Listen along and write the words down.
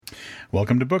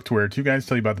Welcome to Booked, where two guys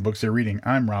tell you about the books they're reading.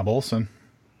 I'm Rob Olson.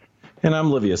 And I'm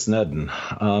Livius Nedden.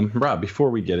 Rob, before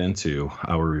we get into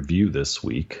our review this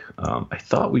week, I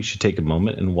thought we should take a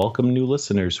moment and welcome new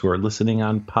listeners who are listening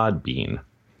on Podbean.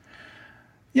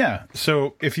 Yeah,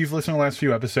 so if you've listened to the last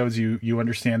few episodes, you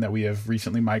understand that we have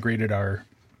recently migrated our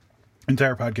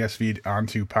entire podcast feed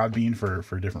onto Podbean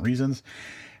for different reasons.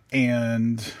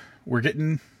 And we're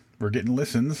getting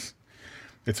listens.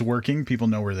 It's working. People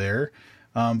know we're there.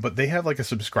 But they have like a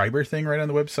subscriber thing right on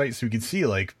the website, so you can see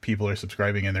like people are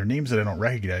subscribing and their names that I don't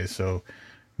recognize. So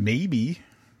maybe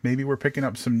we're picking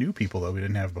up some new people that we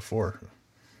didn't have before.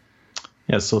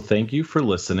 Yeah, so thank you for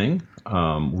listening.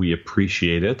 We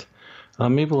appreciate it.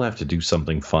 Maybe we'll have to do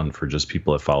something fun for just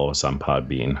people that follow us on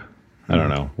Podbean. I don't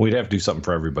know. We'd have to do something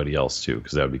for everybody else too,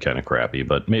 because that would be kind of crappy.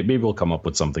 But maybe we'll come up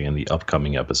with something in the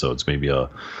upcoming episodes, maybe a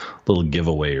little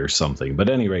giveaway or something. But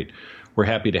at any rate, we're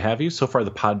happy to have you. So far,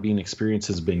 the Podbean experience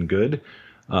has been good.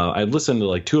 I've listened to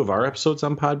like 2 of our episodes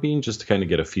on Podbean just to kind of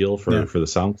get a feel for the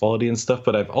sound quality and stuff.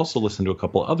 But I've also listened to a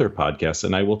couple other podcasts.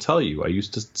 And I will tell you, I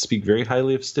used to speak very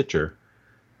highly of Stitcher.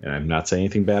 And I'm not saying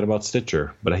anything bad about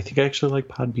Stitcher, but I think I actually like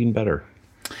Podbean better.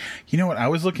 You know what? I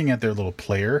was looking at their little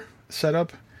player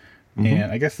setup.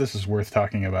 And I guess this is worth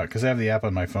talking about because I have the app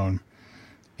on my phone.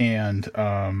 And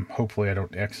hopefully I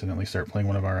don't accidentally start playing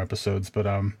one of our episodes. But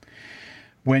have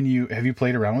you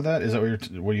played around with that? Is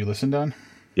that what you listened on?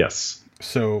 Yes.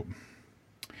 So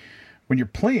when you're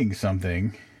playing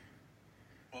something,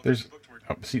 there's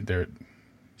there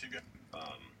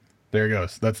it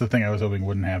goes. That's the thing I was hoping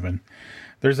wouldn't happen.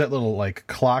 There's that little like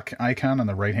clock icon on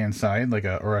the right hand side, like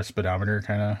or a speedometer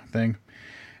kind of thing.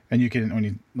 And you can, when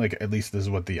you like, at least this is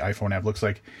what the iPhone app looks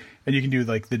like, and you can do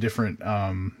like the different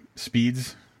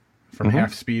speeds from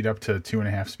half speed up to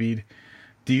 2.5 speed.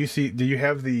 Do you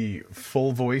have the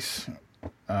full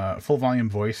volume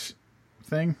voice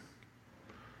thing?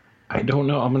 I don't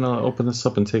know. I'm going to open this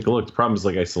up and take a look. The problem is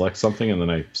like I select something and then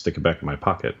I stick it back in my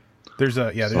pocket. There's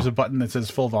a button that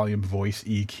says full volume voice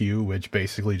EQ, which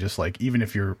basically just like, even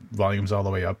if your volume's all the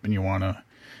way up and you want to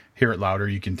hear it louder,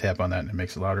 you can tap on that and it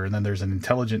makes it louder. And then there's an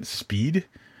intelligent speed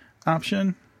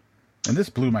option. And this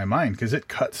blew my mind because it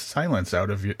cuts silence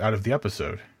out of the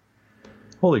episode.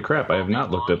 Holy crap, I have not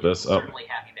looked at this. Oh,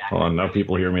 hold on. Now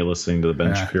people hear me listening to the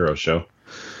Ben Shapiro show.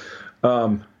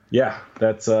 Yeah,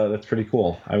 that's pretty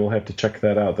cool. I will have to check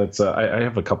that out. I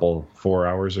have a couple 4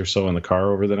 hours or so in the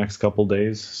car over the next couple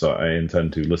days, so I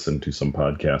intend to listen to some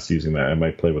podcasts using that. I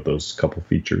might play with those couple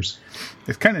features.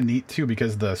 It's kind of neat too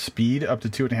because the speed up to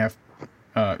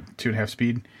 2.5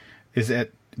 speed is at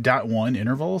 .1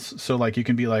 intervals. So like you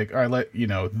can be like, all right,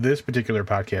 this particular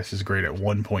podcast is great at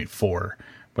 1.4.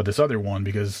 But this other one,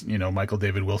 because, Michael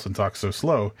David Wilson talks so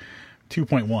slow,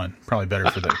 2.1, probably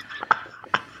better for them.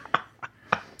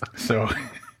 So,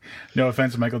 no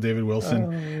offense, Michael David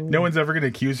Wilson. No one's ever going to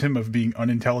accuse him of being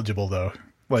unintelligible, though.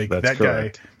 Like, that's that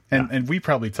correct. Guy. And we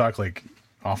probably talk, like,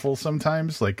 awful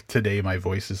sometimes. Like, today my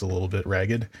voice is a little bit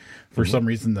ragged for some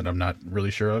reason that I'm not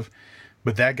really sure of.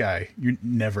 But that guy, you're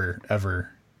never,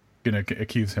 ever going to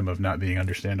accuse him of not being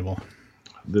understandable.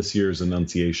 This year's Booked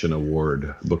Annunciation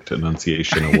Award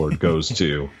goes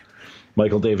to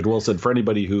Michael David Wilson. For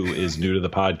anybody who is new to the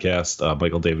podcast,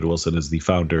 Michael David Wilson is the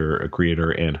founder,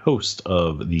 creator, and host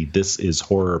of the This Is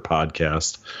Horror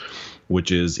podcast,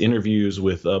 which is interviews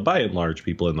with, by and large,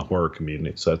 people in the horror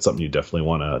community. So that's something you definitely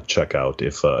want to check out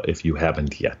if you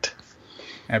haven't yet.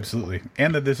 Absolutely.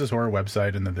 And the This Is Horror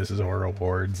website and the This Is Horror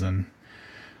Awards and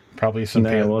probably some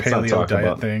paleo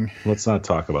diet thing. Let's not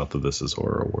talk about the This Is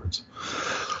Horror Awards.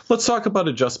 Let's talk about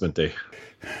Adjustment Day.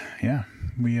 Yeah,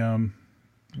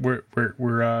 we're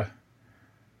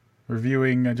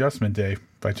reviewing Adjustment Day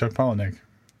by Chuck Palahniuk.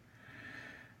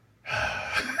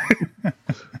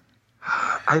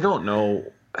 I don't know.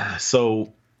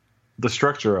 So the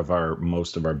structure of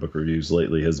most of our book reviews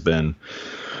lately has been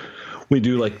we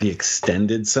do like the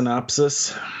extended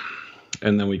synopsis,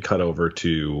 and then we cut over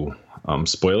to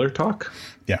spoiler talk.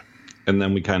 Yeah. And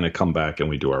then we kind of come back and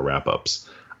we do our wrap-ups.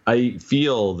 I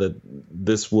feel that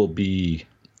this will be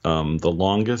the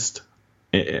longest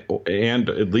and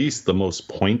at least the most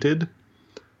pointed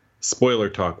spoiler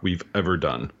talk we've ever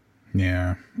done.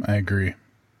 Yeah, I agree.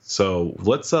 So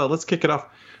let's kick it off.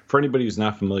 For anybody who's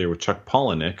not familiar with Chuck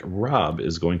Palahniuk, Rob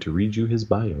is going to read you his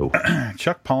bio.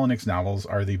 Chuck Palahniuk's novels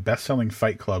are the best-selling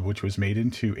Fight Club, which was made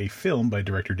into a film by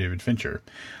director David Fincher.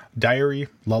 Diary,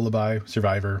 Lullaby,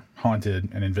 Survivor, Haunted,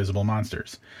 and Invisible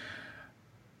Monsters.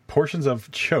 Portions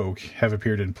of Choke have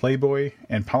appeared in Playboy,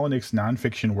 and Palahniuk's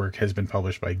nonfiction work has been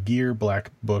published by Gear,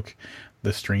 Black Book,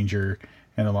 The Stranger,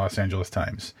 and the Los Angeles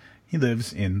Times. He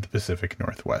lives in the Pacific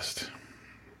Northwest.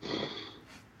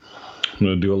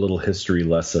 going to do a little history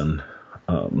lesson.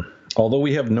 Although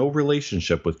we have no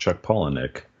relationship with Chuck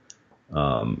Palahniuk,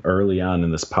 early on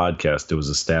in this podcast, it was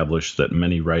established that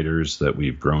many writers that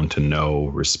we've grown to know,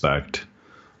 respect,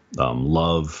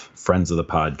 love, friends of the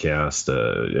podcast,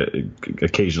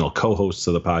 occasional co-hosts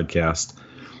of the podcast,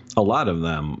 a lot of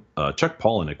them, Chuck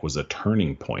Palahniuk was a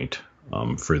turning point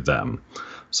for them.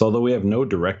 So although we have no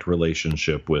direct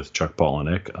relationship with Chuck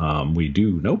Palahniuk, we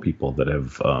do know people that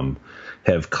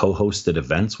have co-hosted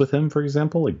events with him, for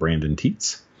example, like Brandon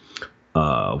Teets.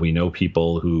 We know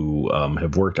people who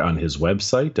have worked on his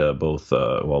website, both,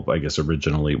 well, I guess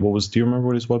originally, do you remember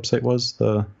what his website was?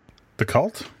 The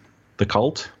Cult? The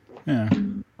Cult? Yeah.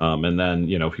 And then,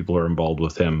 people are involved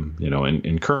with him,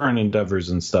 in current endeavors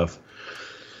and stuff.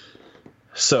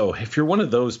 So if you're one of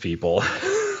those people,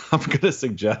 I'm going to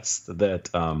suggest that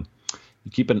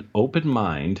you keep an open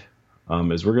mind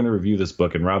as we're going to review this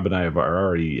book. And Rob and I have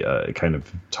already kind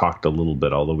of talked a little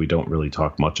bit, although we don't really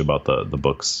talk much about the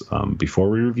books before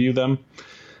we review them.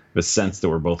 The sense that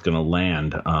we're both going to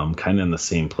land kind of in the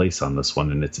same place on this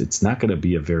one. And it's not going to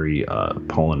be a very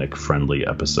Palahniuk friendly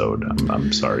episode,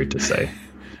 I'm sorry to say.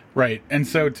 Right. And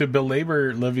so to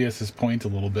belabor Livius's point a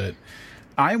little bit,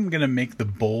 I'm going to make the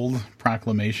bold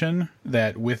proclamation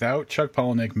that without Chuck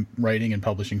Palahniuk writing and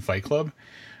publishing Fight Club,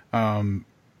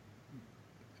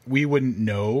 we wouldn't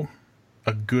know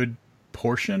a good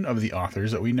portion of the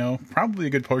authors that we know. Probably a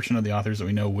good portion of the authors that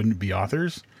we know wouldn't be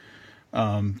authors.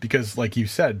 Because like you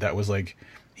said, that was like,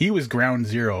 he was ground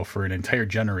zero for an entire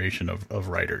generation of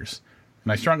writers.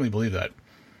 And I strongly believe that.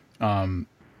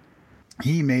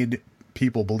 He made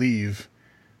people believe,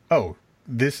 oh,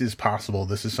 this is possible.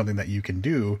 This is something that you can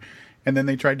do. And then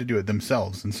they tried to do it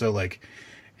themselves. And so like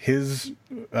his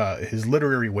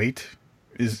literary weight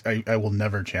is, I will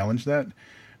never challenge that,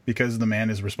 because the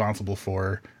man is responsible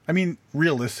for, I mean,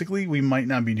 realistically, we might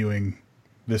not be doing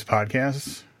this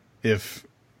podcast if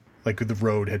like the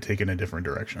road had taken a different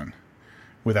direction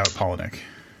without Palahniuk.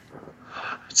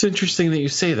 It's interesting that you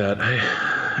say that.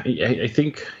 I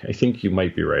think you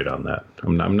might be right on that.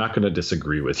 I'm not going to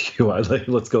disagree with you.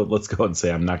 Let's go and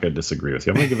say I'm not going to disagree with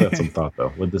you. I'm going to give that some thought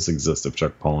though. Would this exist if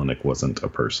Chuck Palahniuk wasn't a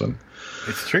person?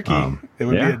 It's tricky. It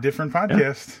would be a different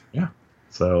podcast. Yeah.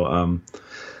 So I'm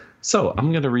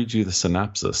going to read you the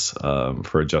synopsis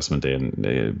for Adjustment Day,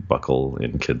 and buckle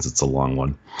in, kids. It's a long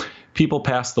one. People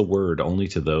pass the word only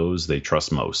to those they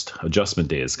trust most. Adjustment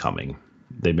Day is coming.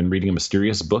 They've been reading a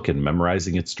mysterious book and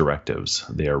memorizing its directives.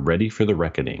 They are ready for the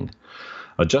reckoning.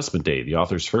 Adjustment Day, the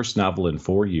author's first novel in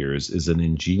 4 years, is an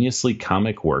ingeniously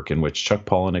comic work in which Chuck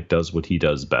Palahniuk does what he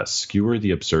does best: skewer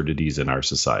the absurdities in our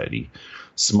society.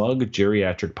 Smug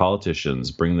geriatric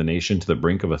politicians bring the nation to the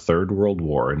brink of a third world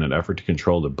war in an effort to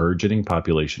control the burgeoning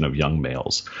population of young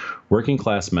males. Working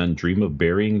class men dream of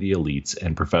burying the elites,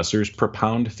 and professors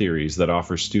propound theories that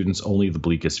offer students only the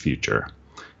bleakest future.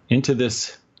 Into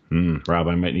this, Rob,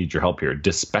 I might need your help here,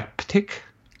 dyspeptic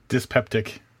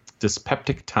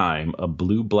time, a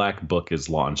blue-black book is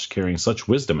launched carrying such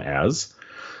wisdom as: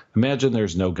 imagine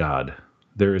there's no God.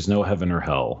 There is no heaven or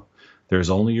hell. There is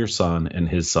only your son and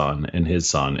his son and his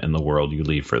son and the world you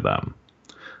leave for them.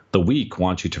 The weak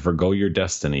want you to forgo your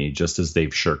destiny just as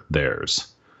they've shirked theirs.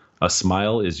 A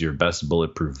smile is your best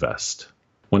bulletproof vest.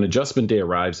 When Adjustment Day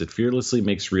arrives, it fearlessly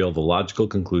makes real the logical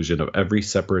conclusion of every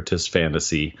separatist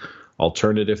fantasy,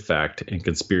 alternative fact, and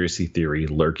conspiracy theory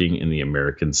lurking in the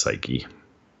American psyche.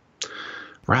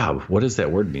 Rob, what does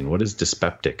that word mean? What is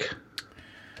dyspeptic?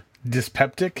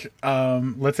 Dyspeptic?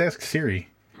 Let's ask Siri.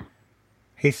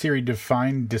 Hey Siri,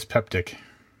 define dyspeptic.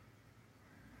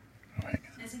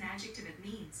 As an adjective, it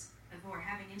means of or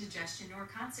having indigestion or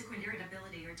consequent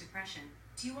irritability or depression.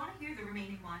 Do you want to hear the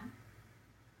remaining one?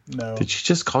 No. Did she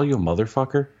just call you a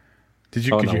motherfucker? Did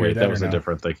you? Oh, could no, you wait, hear that was a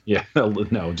different thing. Yeah,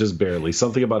 no, just barely.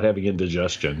 Something about having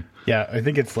indigestion. Yeah, I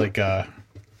think it's like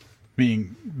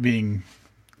being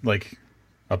like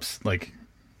like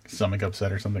stomach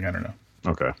upset or something. I don't know.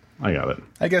 Okay, I got it.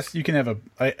 I guess you can have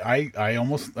I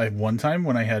almost one time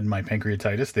when I had my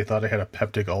pancreatitis, they thought I had a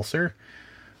peptic ulcer.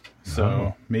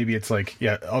 So maybe it's like,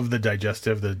 of the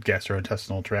digestive, the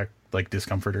gastrointestinal tract, like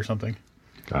discomfort or something.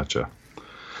 Gotcha.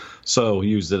 So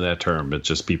used in that term, it's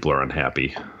just people are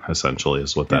unhappy, essentially,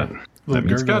 is what that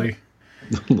means.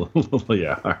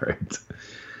 Yeah, all right.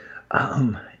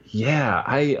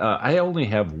 I only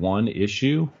have one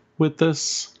issue with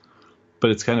this, but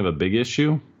it's kind of a big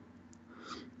issue.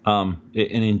 An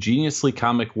ingeniously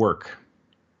comic work.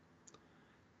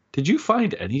 Did you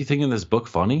find anything in this book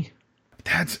funny?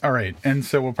 That's all right. And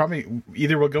so we'll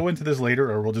go into this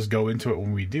later or we'll just go into it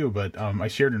when we do. But I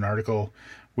shared an article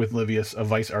with Livius, a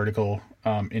Vice article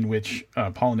in which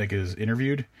Palahniuk is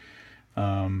interviewed.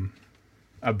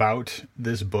 about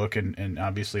this book, and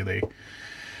obviously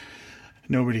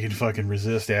nobody can fucking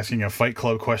resist asking a Fight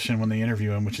Club question when they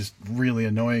interview him, which is really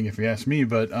annoying if you ask me.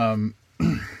 But I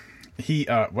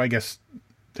guess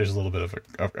there's a little bit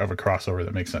of a crossover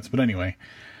that makes sense. But anyway,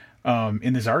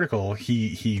 in this article,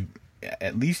 he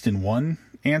at least in one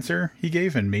answer he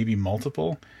gave, and maybe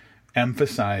multiple,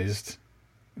 emphasized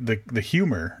the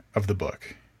humor of the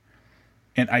book.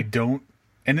 And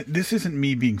this isn't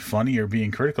me being funny or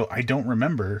being critical. I don't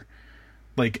remember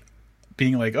like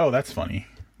being like, oh, that's funny,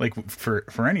 like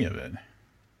for any of it.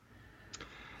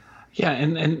 Yeah,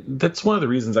 and that's one of the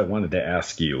reasons I wanted to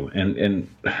ask you. And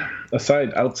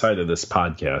outside of this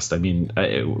podcast, I mean,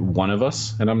 one of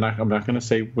us, and I'm not going to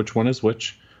say which one is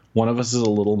which. One of us is a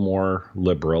little more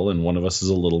liberal, and one of us is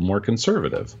a little more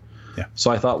conservative. Yeah.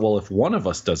 So I thought, well, if one of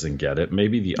us doesn't get it,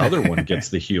 maybe the other one gets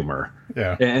the humor.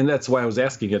 Yeah. And that's why I was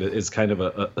asking it as kind of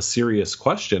a serious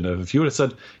question. If you would have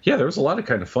said, yeah, there was a lot of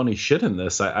kind of funny shit in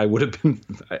this, I would have been,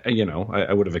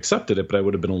 I would have accepted it, but I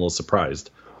would have been a little surprised.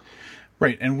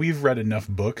 Right. And we've read enough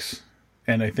books,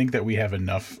 and I think that we have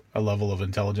a level of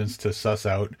intelligence to suss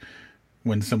out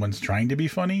when someone's trying to be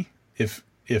funny, if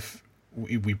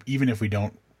we even if we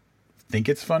don't think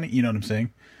it's funny, you know what I'm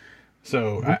saying?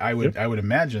 So mm-hmm. I would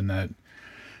imagine that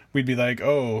we'd be like,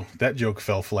 oh, that joke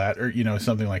fell flat, or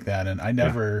something like that. And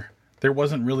there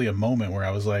wasn't really a moment where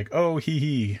I was like, oh,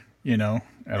 hee,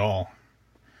 at all.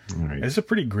 Right. It's a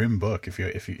pretty grim book, if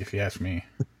you ask me.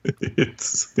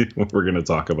 We're going to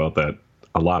talk about that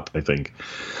a lot, I think.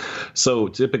 So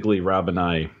typically, Rob and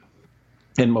I,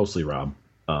 and mostly Rob,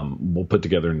 we'll put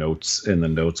together notes, and the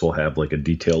notes will have like a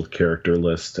detailed character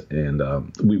list. And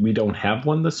we don't have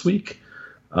one this week.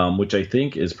 Which I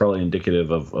think is probably indicative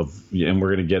of, and we're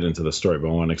going to get into the story, but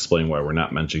I want to explain why we're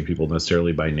not mentioning people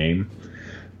necessarily by name.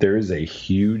 There is a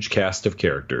huge cast of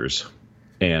characters,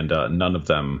 and none of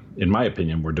them, in my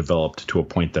opinion, were developed to a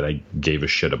point that I gave a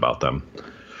shit about them.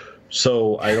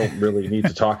 So I don't really need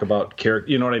to talk about character.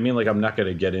 You know what I mean? Like, I'm not going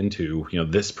to get into,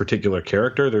 this particular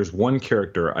character. There's one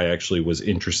character I actually was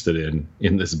interested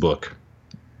in this book.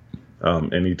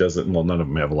 And he doesn't, well, none of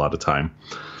them have a lot of time.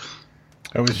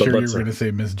 I was sure you were going to say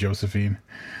Miss Josephine.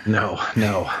 No.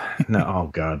 Oh,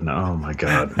 God, no. Oh, my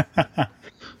God.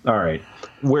 All right.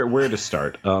 Where to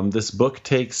start? This book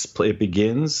it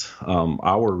begins,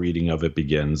 our reading of it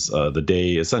begins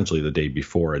essentially the day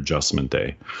before Adjustment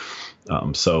Day.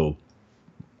 So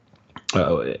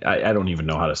I don't even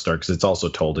know how to start, because it's also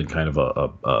told in kind of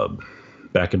a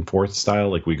back and forth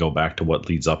style. Like, we go back to what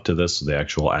leads up to this, the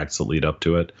actual acts that lead up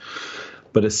to it.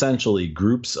 But essentially,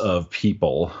 groups of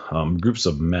people, groups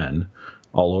of men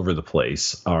all over the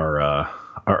place are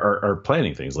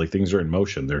planning things. Like, things are in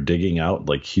motion. They're digging out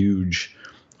like huge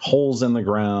holes in the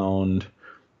ground,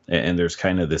 and there's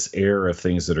kind of this air of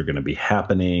things that are going to be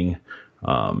happening.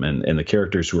 And the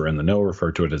characters who are in the know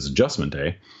refer to it as Adjustment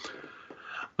Day.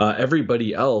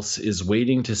 Everybody else is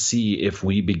waiting to see if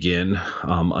we begin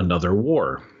another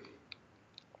war.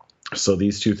 So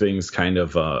these two things kind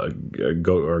of are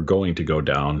going to go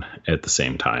down at the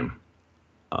same time.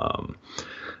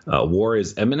 War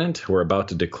is imminent. We're about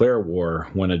to declare war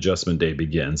when Adjustment Day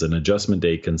begins. And Adjustment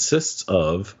Day consists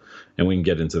of, and we can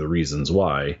get into the reasons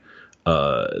why, in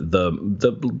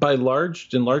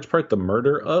large part the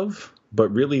murder of, but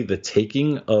really the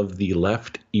taking of the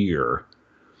left ear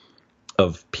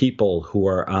of people who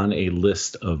are on a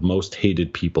list of most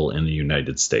hated people in the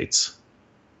United States.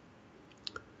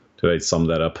 Did I sum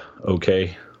that up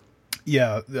okay?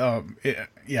 Yeah.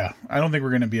 Yeah. I don't think we're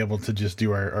going to be able to just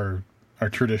do our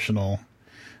traditional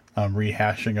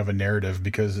rehashing of a narrative,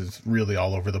 because it's really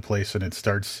all over the place, and it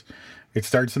starts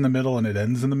in the middle and it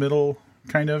ends in the middle,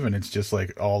 kind of, and it's just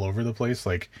like all over the place.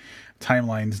 Like,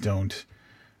 timelines don't,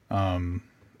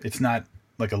 it's not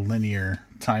like a linear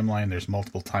timeline. There's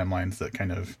multiple timelines that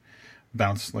kind of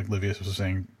bounce, like Livius was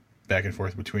saying, back and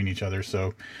forth between each other.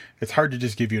 So it's hard to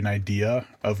just give you an idea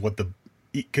of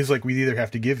because like, we either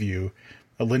have to give you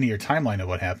a linear timeline of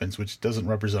what happens, which doesn't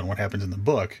represent what happens in the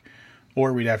book,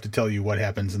 or we'd have to tell you what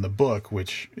happens in the book,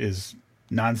 which is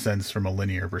nonsense from a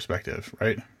linear perspective,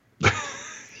 right?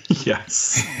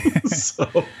 Yes.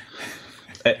 So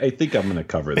I think I'm going to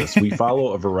cover this. We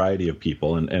follow a variety of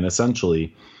people, and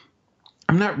essentially,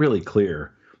 I'm not really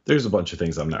clear. There's a bunch of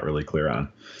things I'm not really clear on,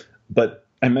 but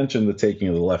I mentioned the taking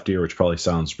of the left ear, which probably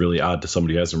sounds really odd to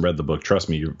somebody who hasn't read the book. Trust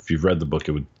me, if you've read the book,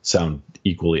 it would sound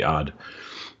equally odd.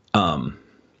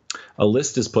 A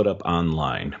list is put up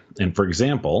online. And for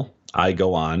example, I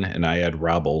go on and I add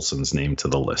Rob Olson's name to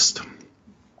the list.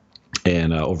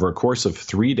 And over a course of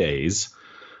 3 days,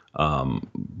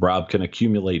 Rob can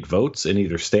accumulate votes and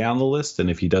either stay on the list, and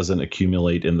if he doesn't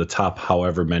accumulate in the top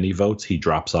however many votes, he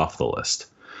drops off the list.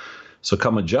 So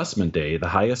come Adjustment Day, the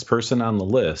highest person on the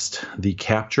list, the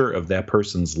capture of that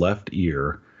person's left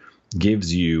ear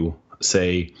gives you,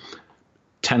 say,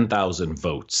 10,000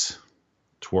 votes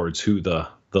towards who the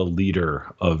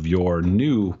leader of your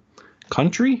new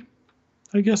country,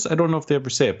 I guess. I don't know if they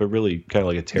ever say it, but really kind of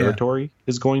like a territory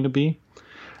is going to be.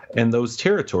 And those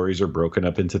territories are broken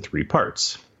up into 3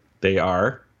 parts. They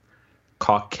are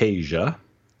Caucasia,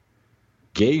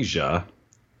 Gasia,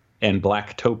 and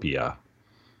Blacktopia.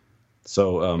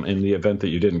 So in the event that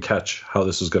you didn't catch how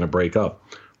this was going to break up,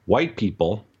 white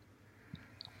people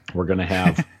were going to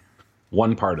have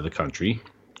one part of the country.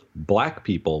 Black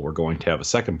people were going to have a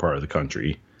second part of the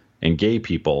country. And gay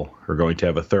people are going to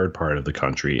have a third part of the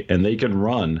country. And they can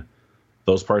run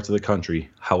those parts of the country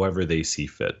however they see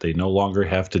fit. They no longer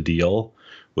have to deal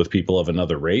with people of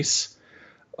another race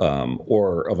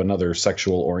or of another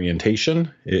sexual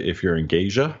orientation if you're in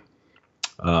Gasia.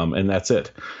 And that's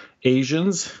it.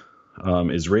 Asians,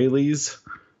 Israelis,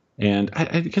 and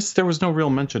I guess there was no real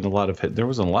mention. There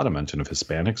wasn't a lot of mention of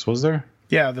Hispanics, was there?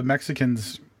 Yeah, the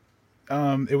Mexicans.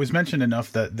 It was mentioned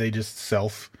enough that they just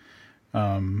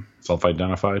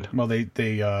self-identified. Well, they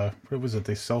what was it?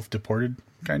 They self-deported,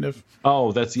 kind of.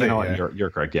 Oh, that's you're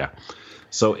correct. Yeah.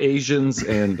 So Asians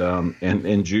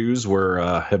and Jews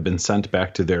have been sent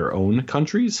back to their own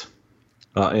countries,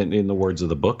 in the words of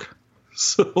the book.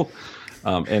 So.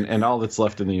 And all that's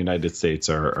left in the United States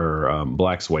are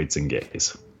blacks, whites, and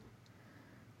gays.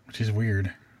 Which is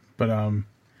weird. But,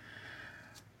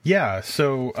 yeah,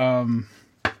 so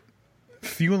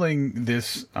fueling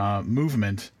this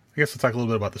movement, I guess we'll talk a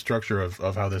little bit about the structure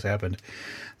of how this happened.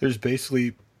 There's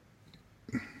basically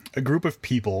a group of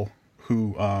people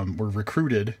who were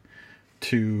recruited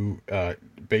to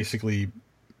basically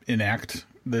enact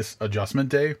this Adjustment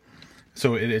Day.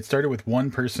 So it started with one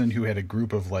person who had a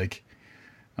group of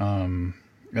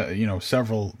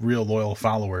several real loyal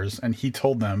followers, and he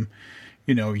told them,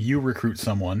 you recruit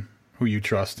someone who you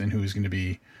trust and who's going to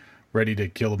be ready to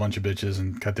kill a bunch of bitches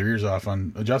and cut their ears off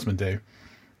on Adjustment Day,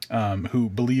 who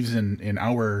believes in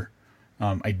our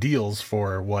ideals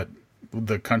for what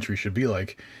the country should be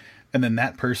like, and then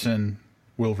that person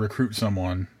will recruit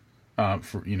someone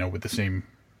with the same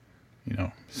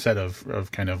set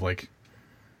of kind of like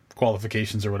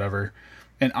qualifications or whatever,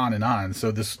 and on and on.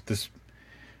 So this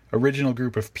original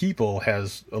group of people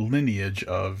has a lineage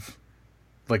of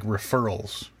like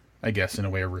referrals, I guess, in a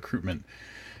way, of recruitment.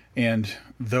 And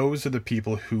those are the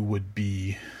people who would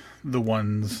be the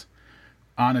ones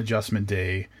on Adjustment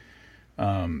Day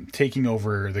taking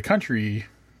over the country,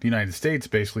 the United States,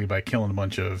 basically by killing a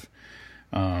bunch of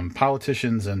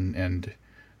politicians and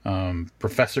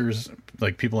professors,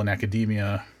 like people in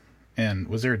academia. And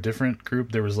was there a different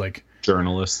group? There was like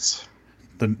journalists,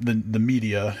 the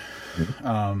media,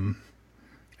 and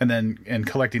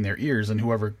collecting their ears, and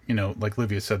whoever, like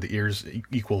Livia said, the ears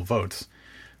equal votes.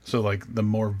 So like the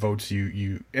more votes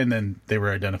you and then they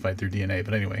were identified through DNA.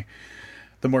 But anyway,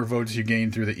 the more votes you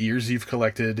gain through the ears you've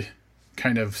collected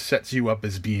kind of sets you up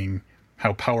as being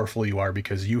how powerful you are,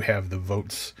 because you have the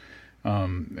votes,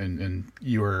 and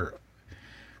your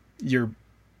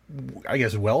I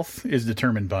guess wealth is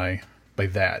determined by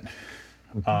that.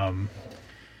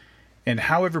 And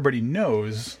how everybody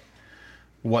knows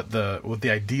what the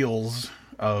ideals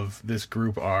of this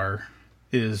group are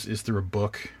is through a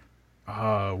book.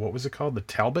 What was it called? The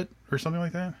Talbot or something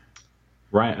like that?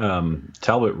 Right.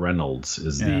 Talbot Reynolds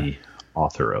is the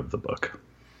author of the book.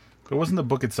 But wasn't the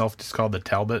book itself just called The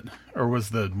Talbot, or was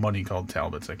the money called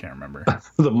Talbots? I can't remember.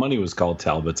 The money was called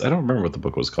Talbots. I don't remember what the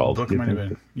book was called. The book might have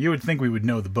been. You would think we would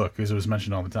know the book because it was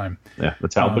mentioned all the time. Yeah, the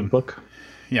Talbot book.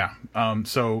 Yeah.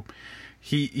 So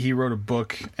he wrote a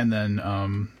book, and then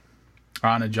on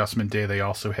Adjustment Day they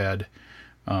also had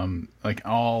like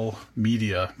all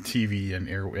media, TV and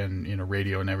air and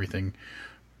radio and everything,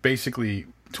 basically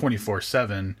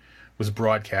 24/7 was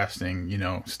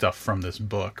broadcasting stuff from this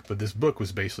book. But this book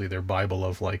was basically their Bible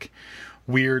of like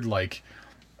weird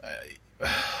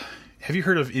have you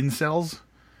heard of incels?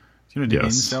 Do you know what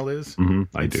an incel is?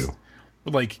 Mm-hmm, I do.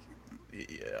 Like,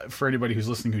 for anybody who's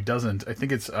listening who doesn't, I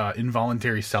think it's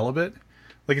involuntary celibate.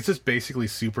 Like, it's just basically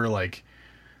super like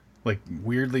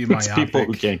weirdly myopic. It's people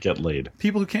who can't get laid.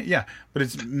 People who can't, yeah. But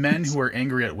it's men who are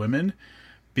angry at women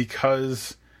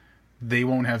because they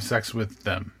won't have sex with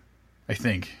them, I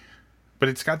think. But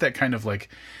it's got that kind of like,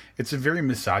 it's a very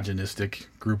misogynistic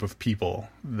group of people.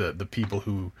 The people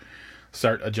who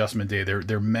start Adjustment Day,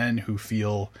 they're men who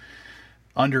feel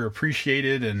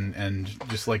underappreciated and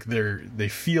just like they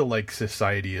feel like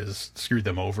society has screwed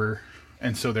them over,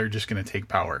 and so they're just going to take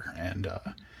power. And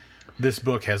this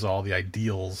book has all the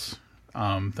ideals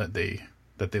that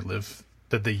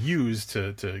they use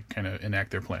to kind of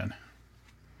enact their plan.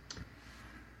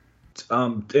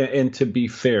 And to be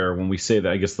fair, when we say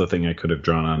that, I guess the thing I could have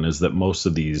drawn on is that most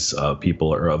of these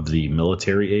people are of the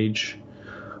military age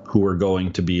who are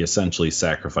going to be essentially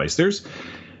sacrificed. There's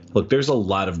a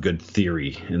lot of good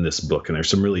theory in this book, and there's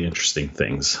some really interesting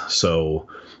things. So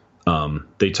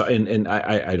they talk, and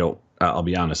I don't. I'll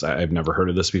be honest, I've never heard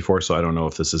of this before, so I don't know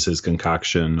if this is his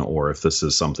concoction or if this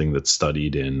is something that's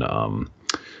studied in.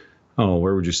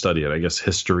 Where would you study it? I guess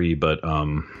history, but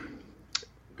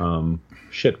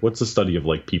what's the study of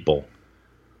like people?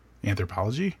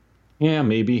 Anthropology? Yeah,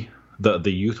 maybe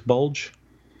the youth bulge.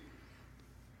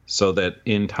 So that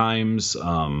in times,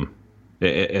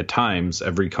 at times,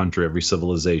 every country, every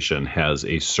civilization has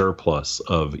a surplus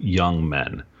of young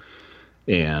men.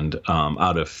 And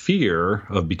out of fear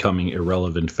of becoming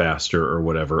irrelevant faster or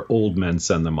whatever, old men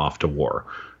send them off to war,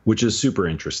 which is super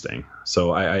interesting.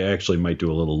 So I actually might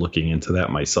do a little looking into that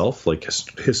myself, like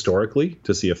historically,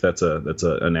 to see if that's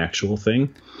an actual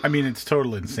thing. I mean, it's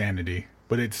total insanity,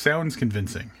 but it sounds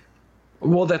convincing.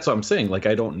 Well, that's what I'm saying. Like,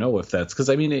 I don't know if that's because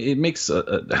I mean, it makes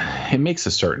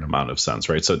a certain amount of sense,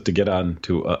 right? So to get on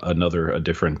to a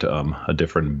different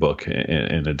book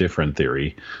and a different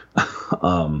theory.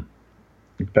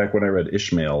 Back when I read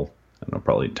Ishmael, I don't know,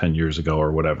 probably 10 years ago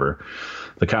or whatever,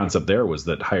 the concept there was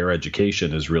that higher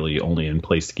education is really only in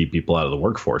place to keep people out of the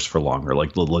workforce for longer,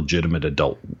 like the legitimate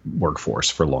adult workforce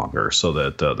for longer, so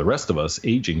that the rest of us,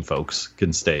 aging folks,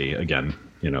 can stay, again,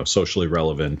 socially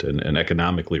relevant and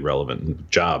economically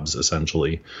relevant jobs,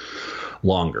 essentially,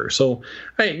 longer. So,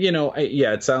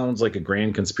 it sounds like a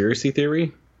grand conspiracy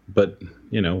theory, but,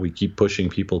 we keep pushing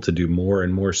people to do more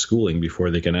and more schooling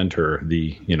before they can enter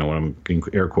the, what I'm in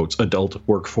air quotes, adult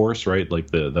workforce, right?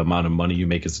 Like the amount of money you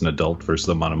make as an adult versus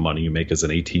the amount of money you make as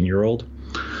an 18-year-old.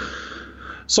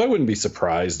 So I wouldn't be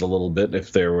surprised a little bit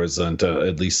if there wasn't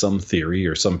at least some theory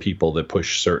or some people that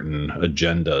push certain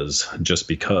agendas just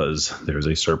because there's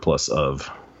a surplus of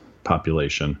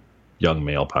population, young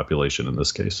male population in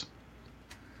this case.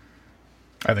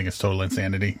 I think it's total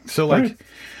insanity. So like,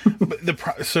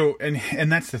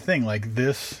 and that's the thing. Like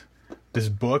this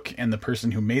book and the person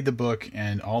who made the book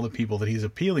and all the people that he's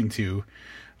appealing to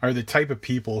are the type of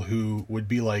people who would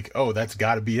be like, oh, that's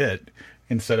got to be it,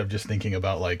 instead of just thinking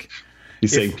about like.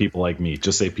 He's saying people like me.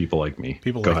 Just say people like me.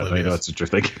 People Go like ahead. Livius. I know that's what you're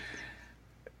thinking.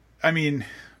 I mean,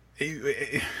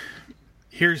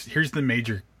 here's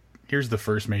the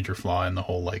first major flaw in the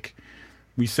whole, like,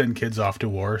 we send kids off to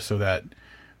war so that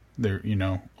they're,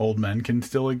 old men can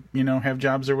still, have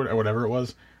jobs or whatever it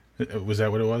was. Was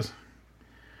that what it was?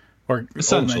 Or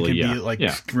old men can be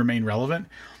remain relevant.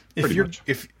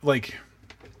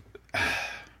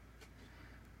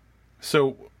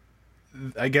 So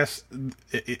I guess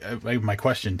my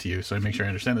question to you, so I make sure I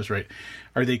understand this right,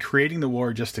 are they creating the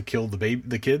war just to kill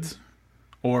the kids?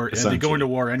 Or are they going to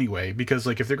war anyway? Because,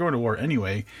 like, if they're going to war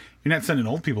anyway, you're not sending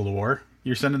old people to war.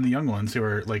 You're sending the young ones who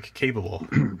are, like, capable.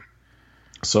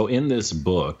 So in this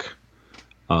book,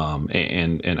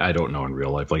 and I don't know in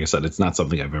real life, like I said, it's not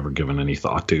something I've ever given any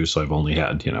thought to. So I've only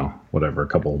had, a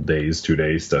couple of days, 2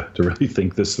 days to really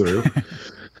think this through.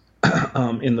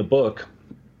 In the book,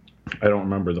 I don't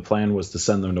remember. The plan was to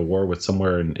send them to war with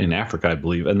somewhere in Africa, I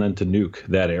believe, and then to nuke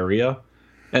that area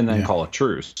and then call a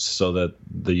truce so that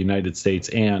the United States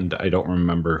and I don't even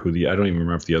remember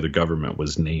if the other government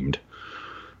was named,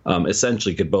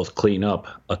 essentially could both clean up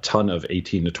a ton of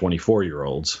 18 to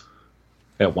 24-year-olds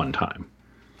at one time.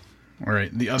 All right.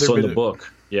 The other in the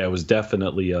book, it was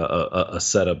definitely a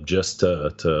setup just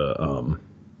to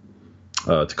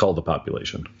call the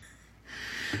population.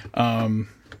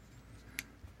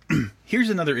 Here's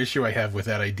another issue I have with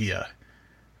that idea.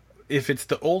 If it's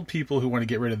the old people who want to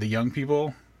get rid of the young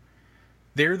people,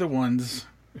 they're the ones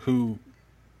who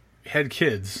had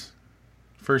kids,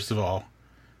 first of all.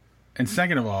 And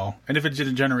second of all, and if it's a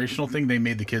generational thing, they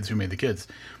made the kids who made the kids.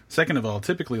 Second of all,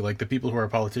 typically, like, the people who are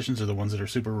politicians are the ones that are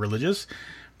super religious,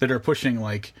 that are pushing,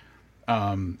 like,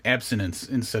 abstinence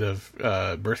instead of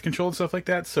birth control and stuff like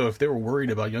that. So if they were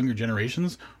worried about younger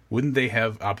generations, wouldn't they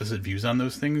have opposite views on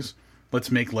those things? Let's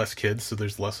make less kids so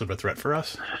there's less of a threat for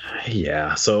us.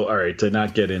 Yeah. So, all right, to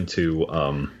not get into,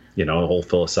 a whole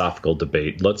philosophical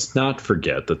debate, let's not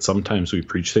forget that sometimes we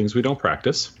preach things we don't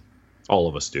practice. All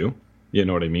of us do. You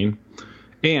know what I mean?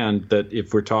 And that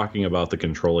if we're talking about the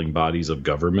controlling bodies of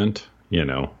government,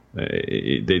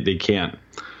 they can't,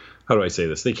 how do I say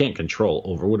this? They can't control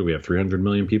over, what do we have, 300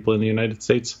 million people in the United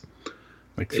States?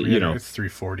 Like it's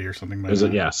 340 or something.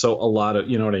 So a lot of,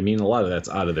 you know what I mean? A lot of that's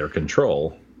out of their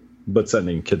control, but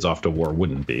sending kids off to war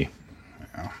wouldn't be.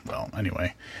 Oh, well,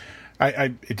 anyway,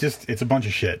 it's a bunch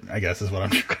of shit, I guess, is what I'm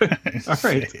trying to All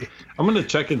say. right. I'm going to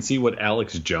check and see what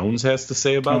Alex Jones has to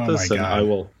say about this. My and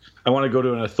God. I want to go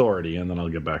to an authority and then I'll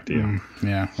get back to you.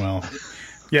 Yeah. Well,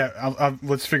 yeah.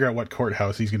 Let's figure out what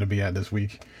courthouse he's going to be at this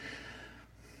week.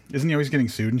 Isn't he always getting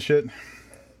sued and shit?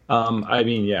 I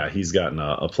mean, yeah, he's gotten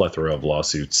a plethora of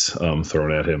lawsuits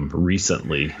thrown at him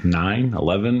recently. 9,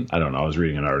 11? I don't know. I was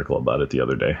reading an article about it the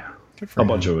other day. A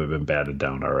bunch of them have been batted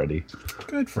down already.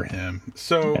 Good for him.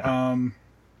 So,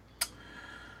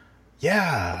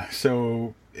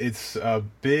 so it's a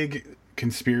big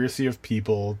conspiracy of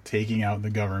people taking out the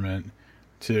government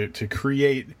to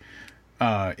create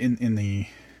in the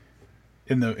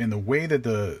way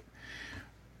that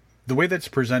the way that's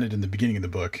presented in the beginning of the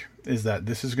book is that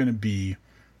this is going to be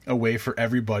a way for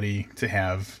everybody to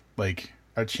have like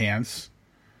a chance.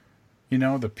 You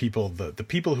know, the people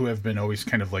who have been always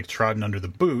kind of like trodden under the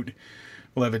boot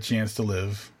will have a chance to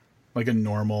live like a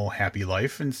normal, happy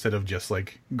life instead of just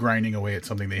like grinding away at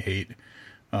something they hate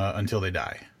until they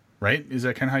die. Right? Is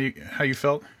that kind of how you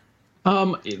felt?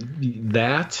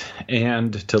 That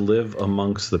and to live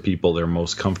amongst the people they're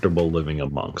most comfortable living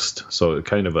amongst. So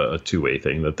kind of a two-way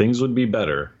thing. That things would be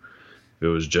better if it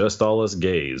was just all us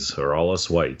gays or all us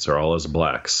whites or all us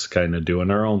blacks kind of doing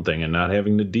our own thing and not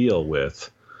having to deal with,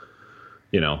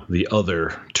 you know, the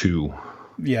other two.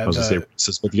 Yeah, I was going to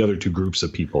say, but the other two groups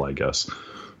of people, I guess.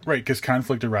 Right, because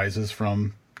conflict arises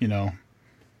from, you know,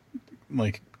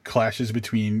 like clashes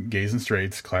between gays and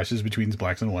straights, clashes between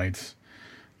blacks and whites.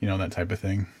 You know, that type of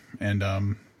thing.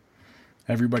 And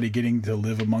everybody getting to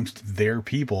live amongst their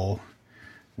people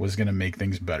was going to make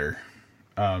things better.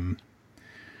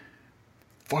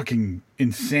 Fucking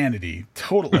insanity.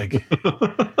 Total, like...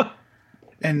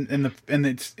 and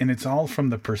it's all from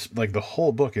the like the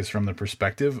whole book is from the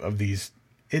perspective of these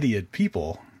idiot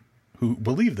people who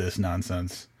believe this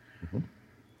nonsense. Mm-hmm.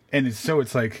 And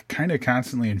it's like kind of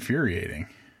constantly infuriating.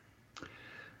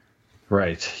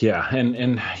 Right. Yeah.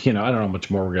 And you know, I don't know much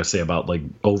more we're going to say about like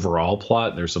overall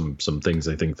plot. There's some things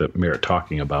I think that merit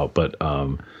talking about, but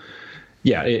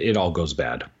yeah, it all goes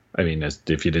bad. I mean,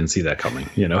 if you didn't see that coming,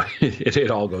 you know, it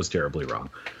all goes terribly wrong.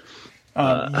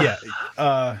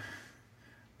 Well,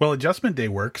 Adjustment Day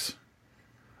works.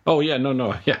 Oh yeah,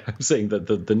 no. Yeah. I'm saying that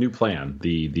the new plan,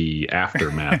 the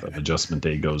aftermath of Adjustment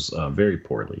Day goes very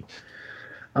poorly.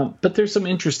 But there's some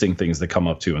interesting things that come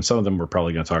up too, and some of them we're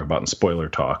probably going to talk about in spoiler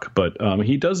talk. But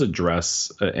he does address,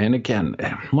 and again,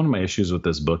 one of my issues with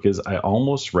this book is I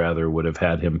almost rather would have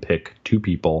had him pick two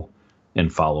people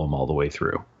and follow them all the way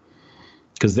through.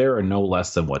 Because there are no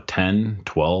less than, 10,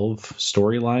 12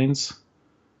 storylines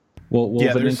woven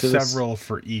there's into several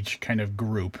for each kind of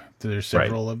group. There's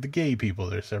several of the gay people.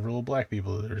 There's several of black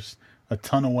people. There's a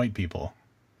ton of white people.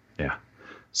 Yeah.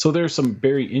 So there's some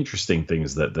very interesting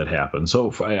things that happen.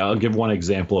 So I'll give one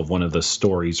example of one of the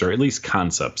stories, or at least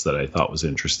concepts, that I thought was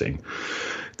interesting.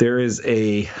 There is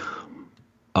a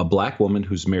black woman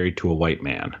who's married to a white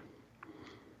man,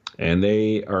 and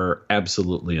they are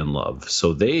absolutely in love.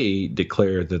 So they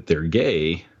declare that they're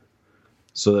gay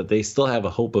so that they still have a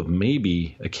hope of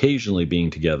maybe occasionally being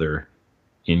together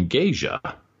in Geisha.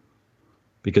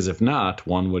 Because if not,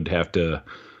 one would have to...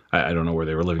 I don't know where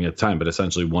they were living at the time, but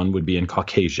essentially one would be in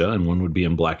Caucasia and one would be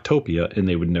in Blacktopia, and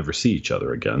they would never see each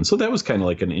other again. So that was kind of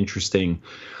like an interesting,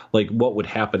 like, what would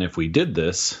happen if we did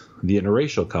this? The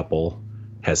interracial couple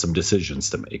has some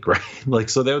decisions to make, right? Like,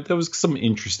 so there was some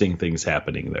interesting things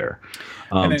happening there.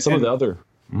 And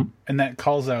that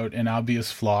calls out an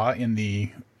obvious flaw in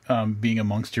the being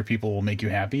amongst your people will make you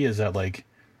happy, is that, like,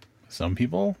 some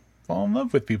people fall in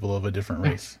love with people of a different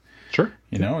race. Sure.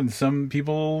 You know, and some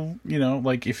people, you know,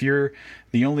 like if you're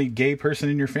the only gay person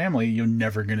in your family, you're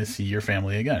never going to see your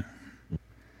family again.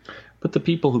 But the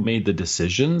people who made the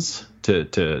decisions to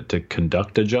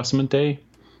conduct Adjustment Day,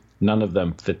 none of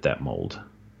them fit that mold.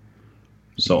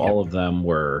 So all of them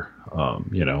were,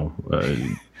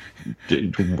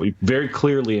 very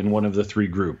clearly in one of the three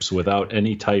groups without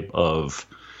any type of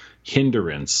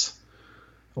hindrance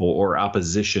or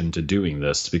opposition to doing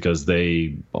this, because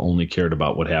they only cared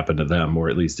about what happened to them, or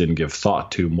at least didn't give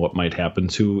thought to what might happen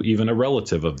to even a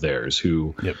relative of theirs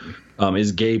who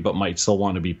is gay but might still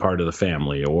want to be part of the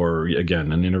family, or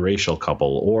again, an interracial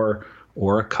couple,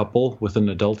 or a couple with an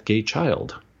adult gay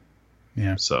child.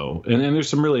 Yeah. So, and there's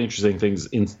some really interesting things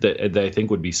that I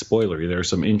think would be spoilery. There are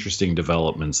some interesting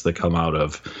developments that come out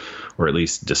of, or at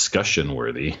least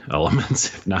discussion-worthy elements,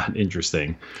 if not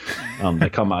interesting,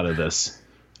 that come out of this.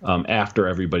 after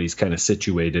everybody's kind of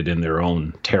situated in their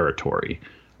own territory.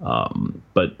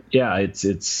 But yeah,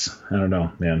 it's I don't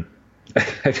know, man.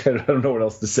 I don't know what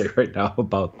else to say right now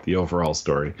about the overall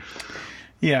story.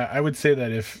 Yeah, I would say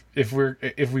that if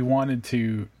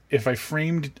I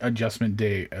framed Adjustment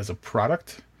Day as a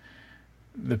product,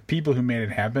 the people who made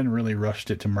it happen really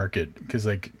rushed it to market because,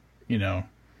 like, you know,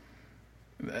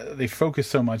 they focus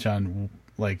so much on,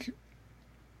 like,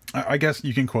 I guess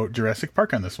you can quote Jurassic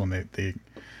Park on this one. They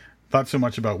thought so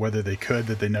much about whether they could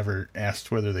that they never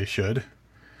asked whether they should.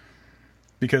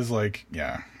 Because, like,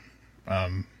 yeah.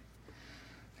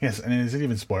 Yes, and is it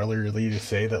even spoilerly to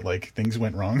say that, like, things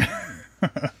went wrong?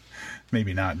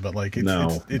 Maybe not, but, like,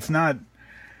 it's not,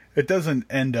 it doesn't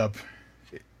end up,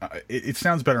 it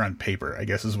sounds better on paper, I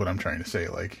guess is what I'm trying to say.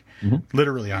 Like,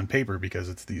 literally on paper, because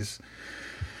it's these.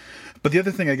 But the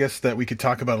other thing, I guess, that we could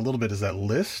talk about a little bit is that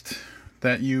list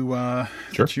that you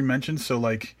that you mentioned. So,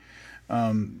 like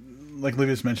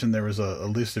Livius mentioned, there was a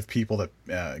list of people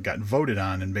that got voted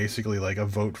on, and basically, like, a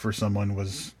vote for someone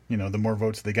was, you know, the more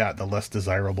votes they got, the less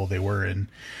desirable they were in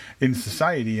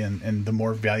society, and the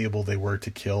more valuable they were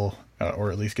to kill,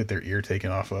 or at least get their ear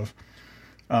taken off of.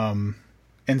 And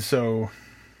so,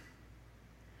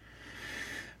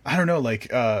 I don't know, like,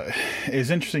 it's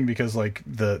interesting because, like,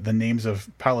 the names of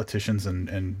politicians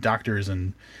and doctors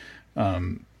and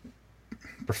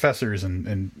professors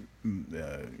and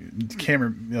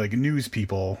camera, like, news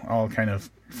people all kind of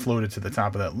floated to the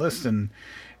top of that list, and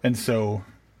so,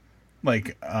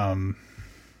 like, I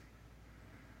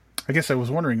guess I was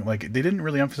wondering, like, they didn't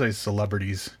really emphasize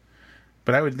celebrities,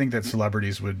 but I would think that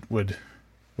celebrities would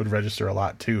register a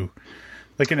lot too,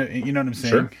 like, you know what I'm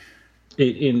saying? Sure.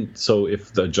 So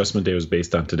if the Adjustment Day was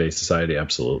based on today's society,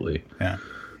 absolutely. Yeah.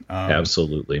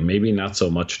 Absolutely. Maybe not so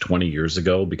much 20 years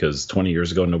ago, because 20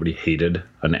 years ago, nobody hated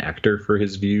an actor for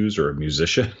his views or a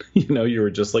musician. You know, you were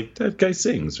just like, that guy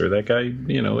sings, or that guy,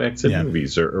 you know, acts in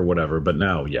movies or whatever. But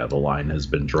now, yeah, the line has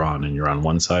been drawn, and you're on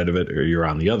one side of it or you're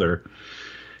on the other.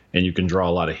 And you can draw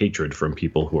a lot of hatred from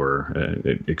people who are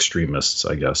extremists,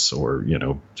 I guess, or, you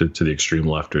know, to the extreme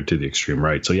left or to the extreme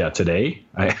right. So, yeah, today,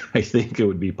 I think it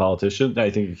would be politicians. I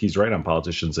think he's right on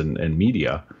politicians and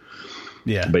media.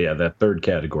 Yeah. But yeah, that third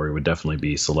category would definitely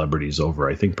be celebrities over,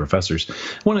 I think, professors.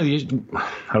 One of the,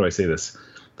 how do I say this?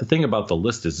 The thing about the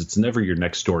list is it's never your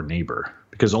next door neighbor,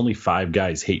 because only 5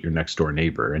 guys hate your next door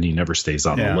neighbor, and he never stays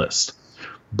on the list.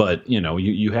 But, you know,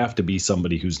 you have to be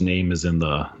somebody whose name is in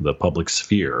the public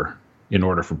sphere in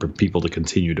order for people to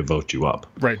continue to vote you up.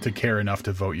 Right, to care enough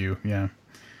to vote you, yeah.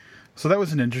 So that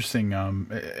was an interesting,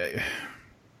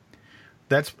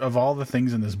 that's, of all the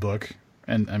things in this book,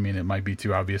 and I mean, it might be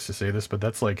too obvious to say this, but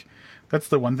that's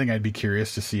the one thing I'd be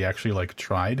curious to see actually, like,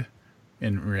 tried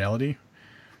in reality.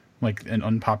 Like an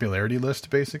unpopularity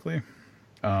list, basically.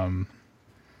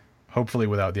 Hopefully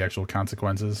without the actual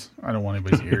consequences. I don't want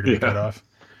anybody's ear to be cut off.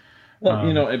 Well,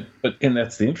 you know, and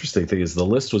that's the interesting thing is the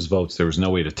list was votes. There was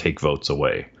no way to take votes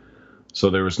away. So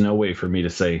there was no way for me to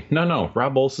say, no,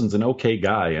 Rob Olson's an okay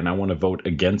guy, and I want to vote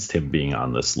against him being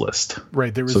on this list.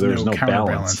 Right. There was no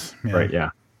balance. Yeah. Right.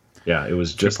 Yeah. Yeah. It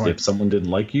was just if someone didn't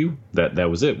like you, that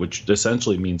was it, which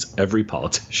essentially means every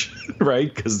politician,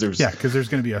 right? Because there's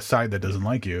going to be a side that doesn't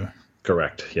like you.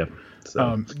 Correct. Yep.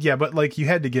 So. Yeah, but like you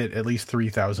had to get at least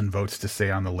 3,000 votes to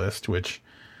stay on the list, which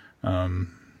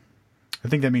I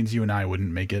think that means you and I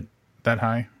wouldn't make it that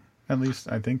high, at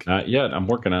least, I think. Yeah, I'm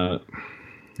working on it.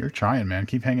 You're trying, man.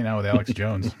 Keep hanging out with Alex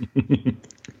Jones.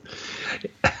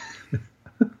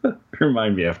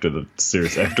 Remind me after the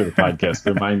podcast,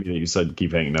 remind me that you said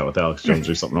keep hanging out with Alex Jones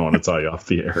or something I want to tell you off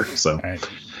the air. So right.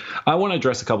 I want to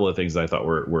address a couple of things that I thought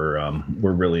were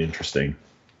really interesting.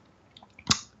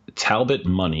 Talbot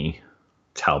money,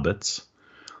 Talbots,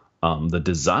 the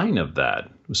design of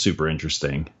that was super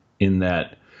interesting in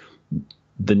that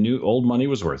the old money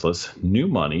was worthless. New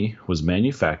money was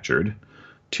manufactured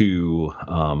to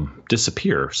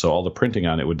disappear. So all the printing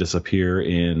on it would disappear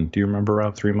in, do you remember,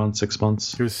 Rob, 3 months, 6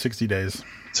 months? It was 60 days.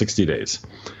 60 days.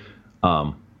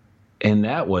 And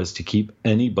that was to keep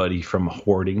anybody from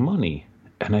hoarding money.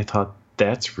 And I thought,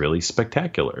 that's really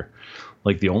spectacular.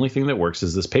 Like, the only thing that works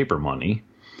is this paper money.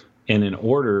 And in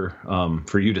order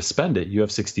for you to spend it, you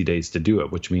have 60 days to do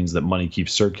it, which means that money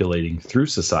keeps circulating through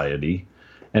society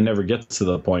and never gets to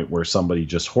the point where somebody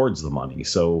just hoards the money.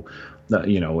 So,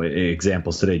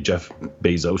 examples today, Jeff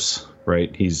Bezos,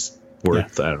 right? He's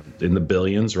worth in the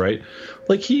billions, right?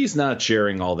 Like, he's not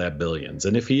sharing all that billions.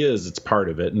 And if he is, it's part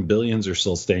of it. And billions are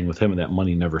still staying with him, and that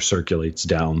money never circulates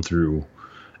down through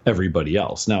everybody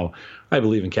else. Now, I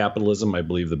believe in capitalism. I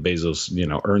believe that Bezos,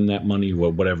 earned that money,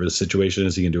 whatever the situation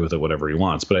is, he can do with it whatever he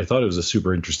wants. But I thought it was a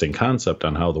super interesting concept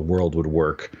on how the world would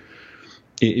work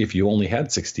if you only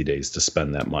had 60 days to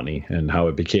spend that money, and how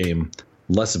it became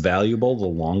less valuable the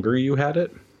longer you had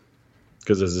it.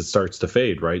 Because as it starts to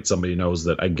fade, right, somebody knows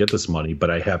that I get this money,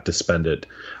 but I have to spend it.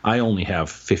 I only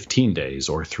have 15 days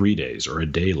or 3 days or a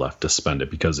day left to spend it,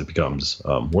 because it becomes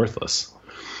worthless.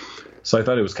 So I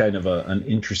thought it was kind of an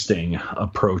interesting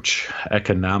approach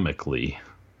economically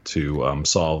to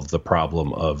solve the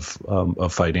problem of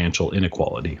financial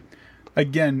inequality.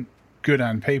 Again, good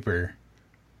on paper,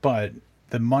 but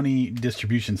the money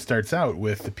distribution starts out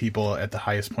with the people at the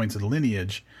highest points of the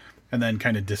lineage and then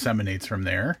kind of disseminates from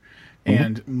there.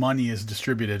 And money is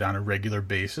distributed on a regular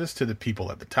basis to the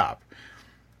people at the top.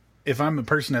 If I'm the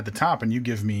person at the top and you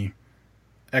give me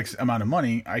X amount of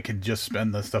money, I could just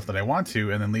spend the stuff that I want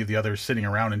to and then leave the others sitting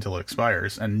around until it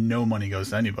expires, and no money goes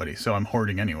to anybody. So I'm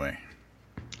hoarding anyway.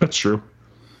 That's true.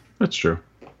 The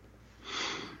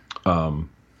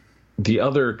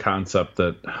other concept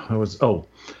that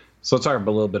so let's talk a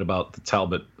little bit about the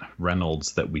Talbot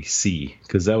Reynolds that we see,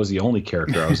 because that was the only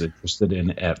character I was interested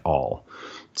in at all.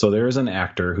 So there is an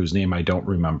actor whose name I don't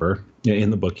remember.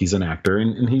 In the book, he's an actor,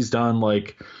 and he's done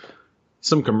like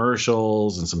some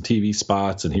commercials and some TV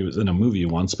spots, and he was in a movie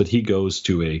once, but he goes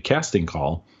to a casting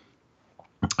call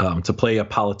to play a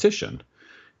politician.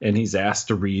 And he's asked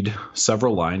to read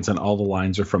several lines, and all the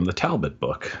lines are from the Talbot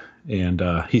book. And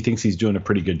he thinks he's doing a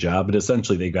pretty good job. But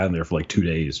essentially, they got in there for like 2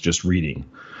 days just reading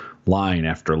line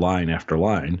after line after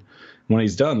line. When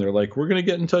he's done, they're like, "We're going to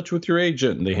get in touch with your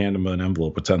agent." And they hand him an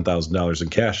envelope with $10,000 in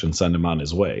cash and send him on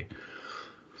his way.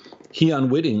 He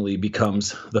unwittingly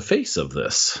becomes the face of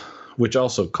this, which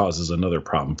also causes another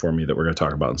problem for me that we're going to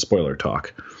talk about in spoiler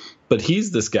talk. But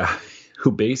he's this guy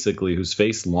whose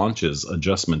face launches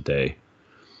Adjustment Day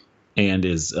and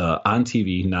is on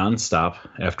TV nonstop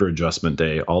after Adjustment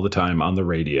Day all the time on the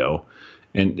radio.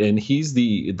 And he's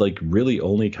the really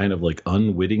only kind of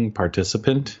unwitting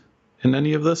participant in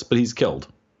any of this, but he's killed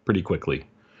pretty quickly.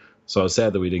 So I was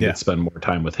sad that we didn't get to spend more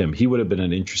time with him. He would have been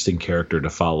an interesting character to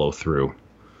follow through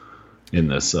in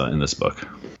this book.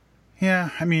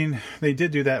 Yeah, I mean, they did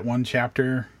do that one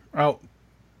chapter. Oh,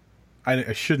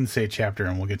 I shouldn't say chapter,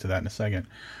 and we'll get to that in a second.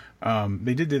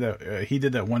 They did do that. He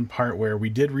did that one part where we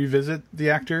did revisit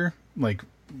the actor like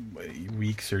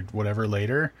weeks or whatever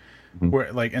later, where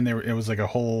it was like a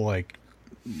whole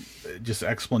just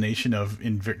explanation of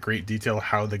in great detail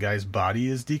how the guy's body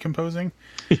is decomposing,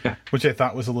 which I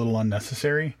thought was a little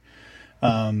unnecessary.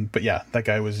 But yeah, that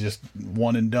guy was just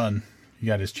one and done. You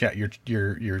got his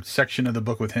your section of the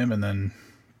book with him, and then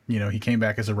he came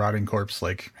back as a rotting corpse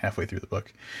like halfway through the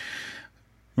book.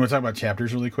 You want to talk about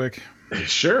chapters really quick?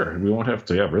 Sure. We won't have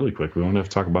to. Yeah, really quick. We won't have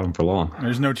to talk about them for long.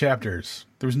 There's no chapters.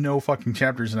 There was no fucking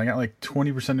chapters, and I got like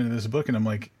 20% into this book, and I'm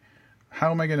like,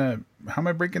 how am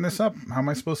I breaking this up? How am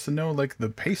I supposed to know the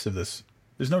pace of this?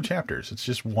 There's no chapters. It's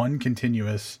just one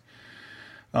continuous,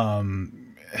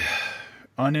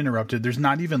 uninterrupted. There's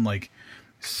not even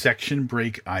section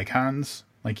break icons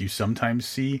like you sometimes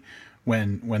see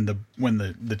when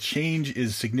the change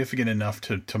is significant enough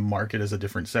to mark it as a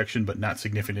different section, but not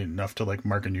significant enough to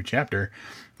mark a new chapter.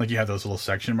 You have those little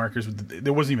section markers.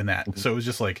 There wasn't even that. So it was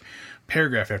just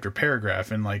paragraph after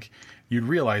paragraph, and you'd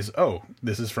realize, oh,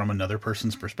 this is from another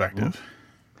person's perspective.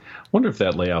 Wonder if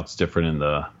that layout's different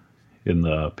in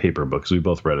the paper books. We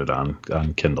both read it on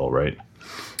Kindle, right?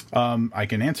 I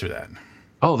can answer that.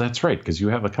 Oh, that's right, because you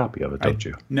have a copy of it, don't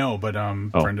you? No, but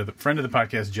friend of the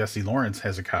podcast, Jesse Lawrence,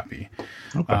 has a copy.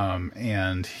 Okay.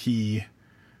 And he,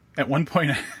 at one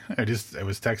point, I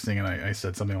was texting and I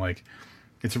said something like,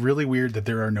 "It's really weird that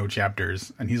there are no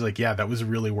chapters." And he's like, "Yeah, that was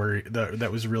really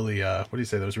that was really what do you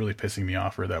say? That was really pissing me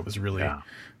off, or that was really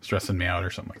stressing me out,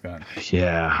 or something like that."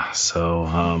 Yeah. So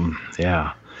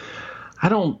yeah,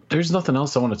 there's nothing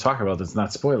else I want to talk about that's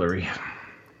not spoilery.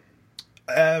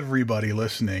 Everybody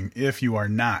listening, if you are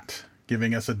not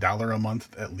giving us $1 a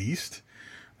month at least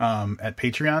at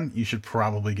Patreon, you should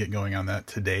probably get going on that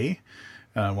today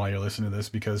while you're listening to this,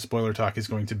 because Spoiler Talk is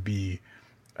going to be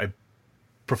a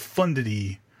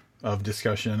profundity of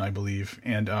discussion, I believe.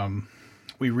 And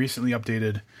we recently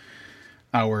updated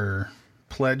our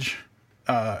pledge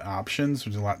options,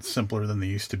 which is a lot simpler than they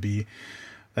used to be.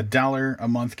 $1 a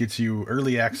month gets you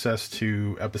early access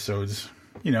to episodes,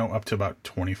 up to about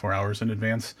 24 hours in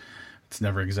advance. It's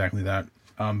never exactly that.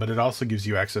 But it also gives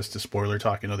you access to Spoiler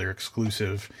Talk and other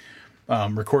exclusive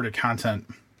recorded content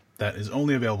that is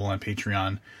only available on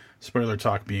Patreon. Spoiler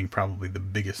Talk being probably the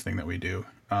biggest thing that we do.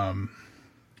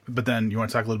 But then you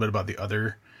want to talk a little bit about the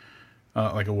other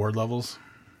award levels?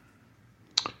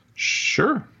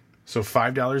 Sure. So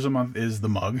 $5 a month is the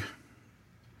mug.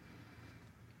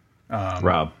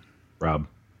 Rob,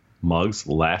 mugs,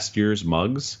 last year's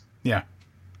mugs, Yeah.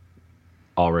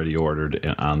 already ordered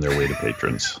and on their way to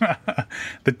patrons.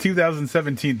 The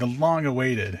 2017, the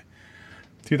long-awaited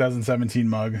 2017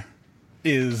 mug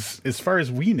is, as far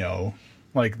as we know,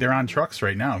 like they're on trucks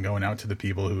right now going out to the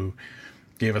people who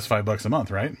gave us $5 a month,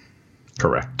 right?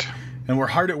 Correct. And we're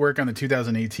hard at work on the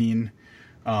 2018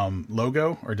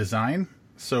 logo or design.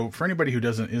 So for anybody who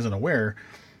isn't aware,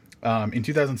 in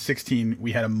 2016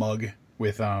 we had a mug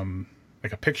with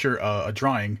like a picture, a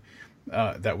drawing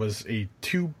that was a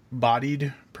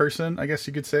two-bodied person, I guess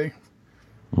you could say,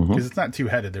 because it's not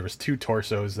two-headed. There was two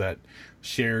torsos that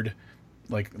shared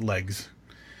like legs.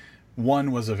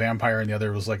 One was a vampire and the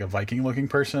other was like a Viking-looking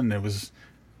person. It was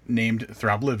named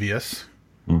Throblivius,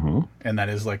 and that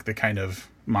is like the kind of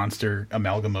monster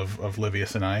amalgam of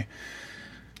Livius and I.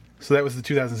 So that was the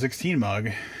 2016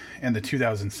 mug, and the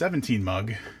 2017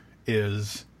 mug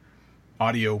is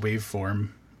audio waveform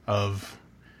of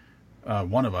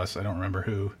one of us, I don't remember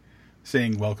who,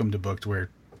 saying "Welcome to Booked,"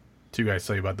 where two guys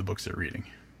tell you about the books they're reading.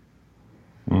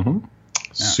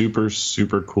 Super,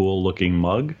 super cool looking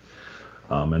mug.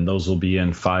 And those will be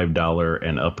in $5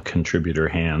 and up contributor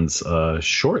hands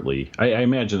shortly. I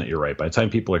imagine that you're right. By the time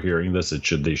people are hearing this,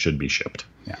 they should be shipped.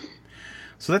 Yeah.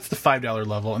 So that's the $5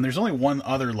 level, and there's only one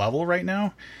other level right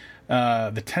now.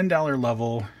 The $10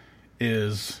 level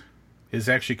is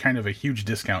actually kind of a huge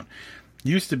discount.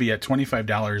 Used to be at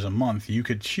 $25 a month. You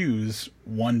could choose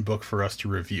one book for us to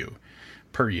review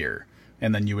per year,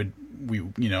 and then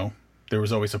there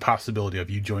was always a possibility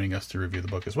of you joining us to review the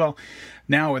book as well.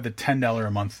 Now at the $10 a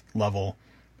month level,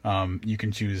 you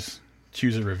can choose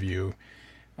a review,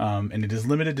 and it is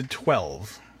limited to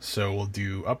 12. So we'll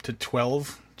do up to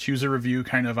 12 choose a review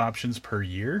kind of options per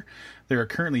year. There are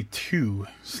currently 2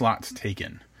 slots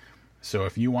taken. So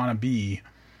if you want to be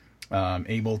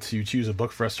able to choose a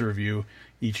book for us to review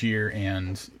each year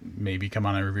and maybe come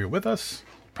on and review it with us,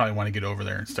 probably want to get over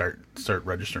there and start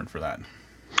registering for that.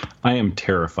 I am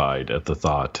terrified at the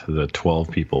thought that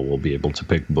 12 people will be able to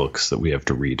pick books that we have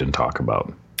to read and talk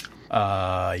about.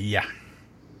 Yeah.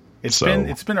 It's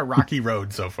been a rocky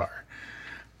road so far.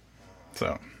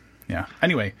 So, yeah.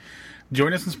 Anyway,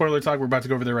 join us in Spoiler Talk. We're about to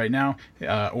go over there right now.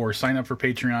 Or sign up for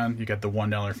Patreon. You got the $1,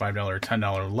 $5,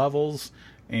 $10 levels.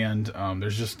 And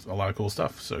there's just a lot of cool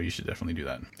stuff, so you should definitely do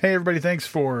that. Hey, everybody, thanks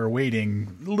for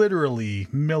waiting literally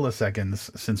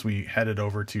milliseconds since we headed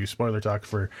over to Spoiler Talk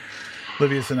for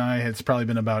Livius and I. It's probably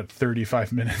been about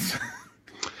 35 minutes.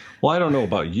 Well, I don't know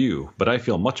about you, but I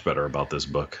feel much better about this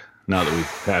book now that we've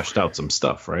hashed out some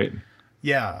stuff, right?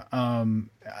 Yeah.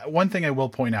 One thing I will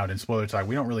point out in Spoiler Talk,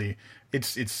 we don't really...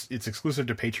 It's exclusive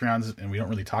to Patreons, and we don't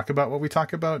really talk about what we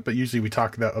talk about, but usually we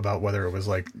talk about whether it was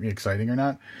like exciting or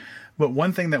not. But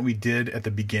one thing that we did at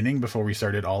the beginning before we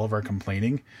started all of our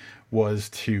complaining was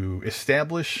to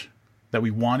establish that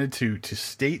we wanted to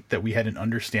state that we had an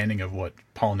understanding of what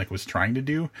Palahniuk was trying to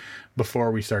do before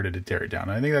we started to tear it down.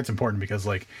 And I think that's important because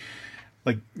like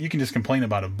you can just complain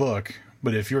about a book,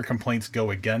 but if your complaints go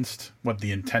against what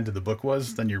the intent of the book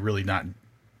was, then you're really not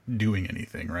doing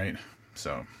anything, right?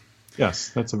 So yes,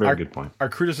 that's a very good point. Our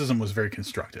criticism was very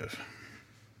constructive.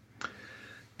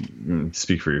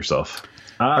 Speak for yourself.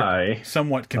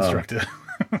 Somewhat constructive.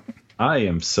 I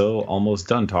am so almost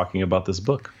done talking about this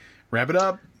book. Wrap it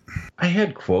up. I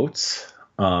had quotes,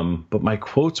 but my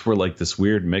quotes were like this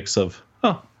weird mix of,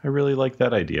 oh, I really like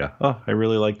that idea. Oh, I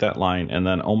really like that line. And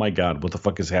then, oh my God, what the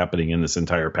fuck is happening in this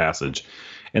entire passage?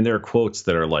 And there are quotes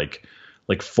that are like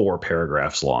 4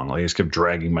 paragraphs long. Like I just kept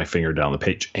dragging my finger down the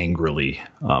page angrily.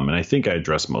 And I think I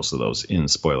addressed most of those in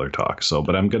Spoiler Talk.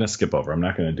 But I'm going to skip over. I'm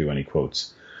not going to do any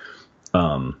quotes.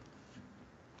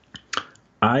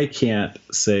 I can't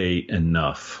say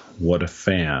enough what a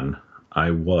fan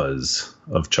I was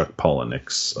of Chuck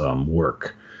Palahniuk's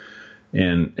work.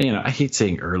 And, I hate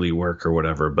saying early work or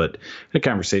whatever, but in a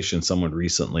conversation someone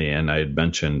recently, and I had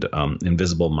mentioned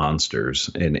Invisible Monsters,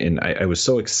 and I was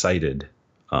so excited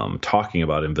talking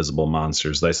about Invisible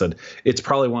Monsters that I said, it's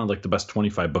probably one of like the best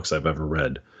 25 books I've ever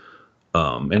read.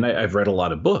 And I've read a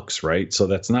lot of books, right? So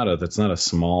that's not a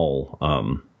small,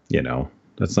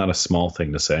 that's not a small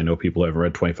thing to say. I know people have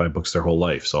read 25 books their whole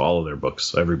life. So all of their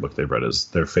books, every book they've read is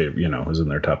their favorite, is in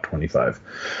their top 25.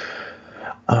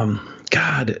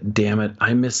 God damn it.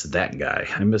 I miss that guy.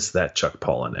 I miss that Chuck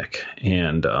Palahniuk.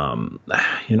 And,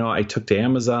 I took to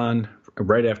Amazon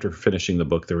right after finishing the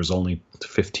book. There was only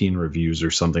 15 reviews or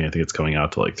something. I think it's coming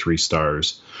out to like 3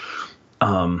 stars.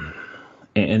 And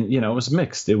it was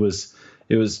mixed. It was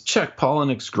it was check,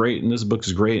 Polinick's great and this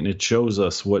book's great and it shows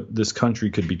us what this country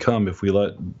could become if we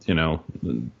let,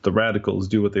 the radicals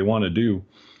do what they want to do.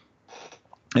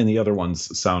 And the other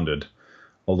ones sounded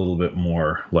a little bit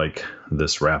more like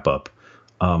this wrap up.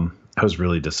 I was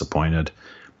really disappointed.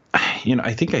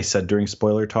 I think I said during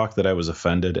spoiler talk that I was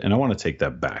offended, and I want to take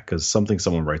that back because something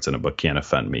someone writes in a book can't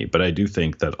offend me. But I do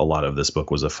think that a lot of this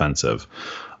book was offensive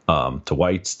to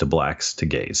whites, to blacks, to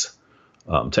gays,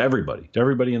 to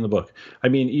everybody in the book. I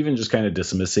mean, even just kind of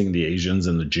dismissing the Asians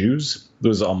and the Jews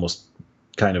was almost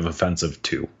kind of offensive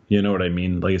too. You know what I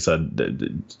mean? Like I said,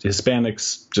 the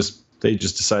Hispanics they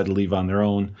just decided to leave on their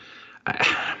own.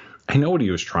 I know what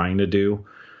he was trying to do.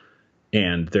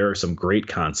 And there are some great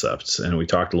concepts, and we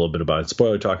talked a little bit about it.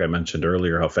 Spoiler talk. I mentioned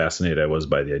earlier how fascinated I was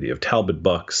by the idea of Talbot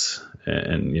bucks,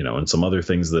 and some other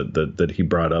things that he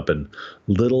brought up, and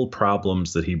little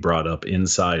problems that he brought up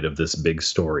inside of this big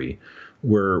story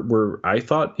were I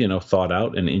thought thought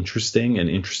out and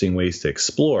interesting ways to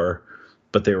explore,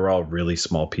 but they were all really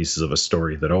small pieces of a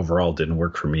story that overall didn't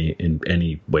work for me in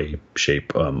any way,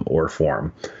 shape, or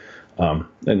form.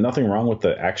 And nothing wrong with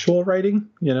the actual writing.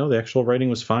 The actual writing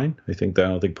was fine. I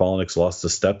don't think Polinick's lost a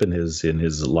step in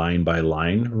his line by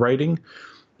line writing.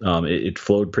 It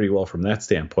flowed pretty well from that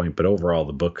standpoint, but overall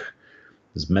the book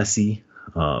is messy,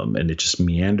 and it just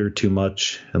meandered too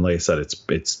much. And like I said,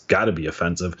 it's got to be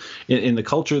offensive in the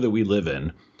culture that we live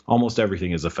in. Almost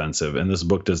everything is offensive, and this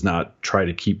book does not try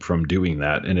to keep from doing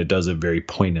that, and it does it very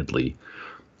pointedly,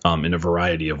 in a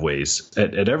variety of ways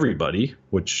at everybody,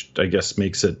 which I guess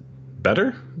makes it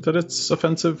better that it's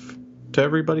offensive to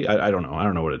everybody. I don't know. I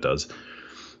don't know what it does.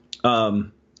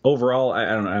 Overall, I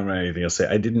don't have anything else to say.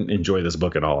 I didn't enjoy this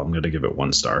book at all. I'm going to give it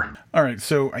 1 star. All right.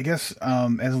 So I guess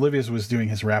as Olivia's was doing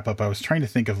his wrap up, I was trying to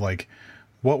think of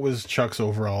what was Chuck's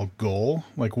overall goal?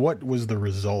 What was the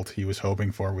result he was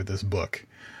hoping for with this book?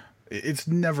 It's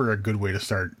never a good way to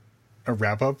start a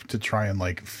wrap up to try and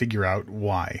figure out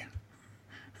why.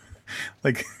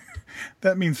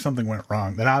 That means something went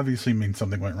wrong. That obviously means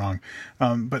something went wrong.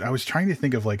 But I was trying to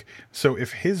think of so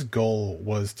if his goal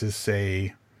was to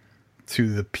say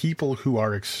to the people who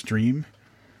are extreme,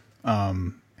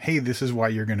 hey, this is why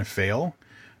you're going to fail.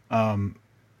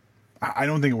 I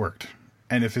don't think it worked.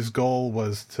 And if his goal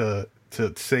was to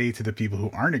say to the people who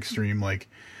aren't extreme,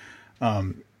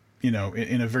 in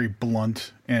a very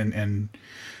blunt and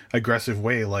aggressive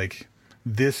way,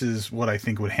 this is what I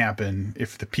think would happen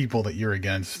if the people that you're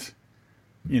against,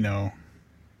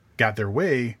 got their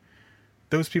way,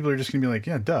 those people are just going to be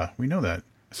yeah, duh, we know that.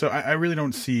 So I really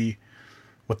don't see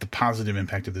what the positive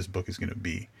impact of this book is going to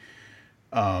be.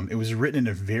 It was written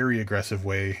in a very aggressive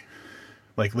way,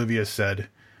 like Livia said,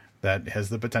 that has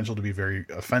the potential to be very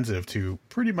offensive to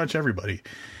pretty much everybody.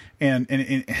 And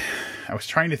I was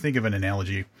trying to think of an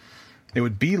analogy. It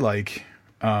would be like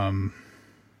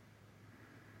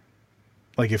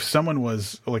if someone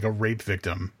was a rape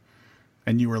victim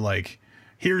and you were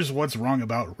here's what's wrong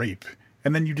about rape.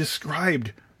 And then you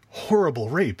described horrible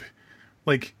rape.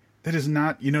 That is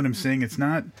not, you know what I'm saying? It's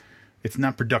not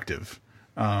productive.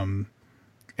 And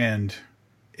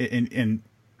in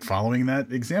following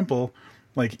that example,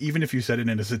 even if you said it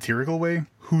in a satirical way,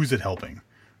 who's it helping?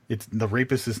 It's the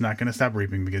rapist is not going to stop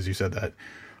raping because you said that.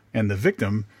 And the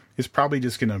victim is probably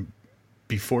just going to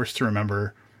be forced to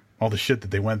remember all the shit that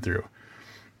they went through.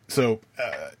 So,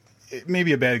 it may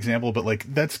be a bad example, but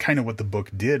that's kind of what the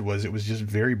book did. Was it was just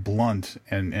very blunt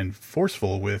and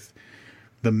forceful with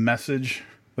the message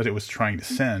that it was trying to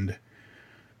send,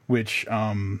 which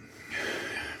I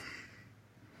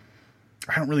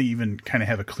don't really even kind of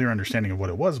have a clear understanding of what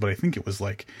it was, but I think it was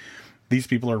these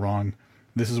people are wrong.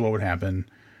 This is what would happen.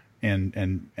 And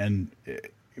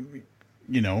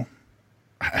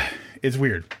it's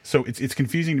weird. So it's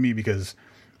confusing to me because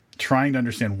trying to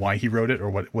understand why he wrote it or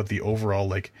what the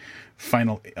overall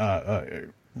final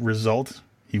result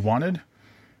he wanted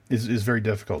is very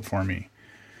difficult for me.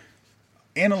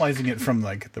 Analyzing it from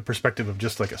the perspective of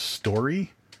just a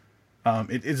story,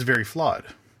 it's very flawed.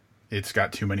 It's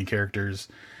got too many characters.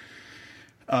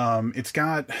 It's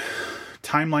got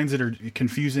timelines that are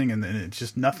confusing, and it's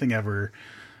just nothing ever.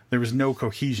 There was no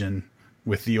cohesion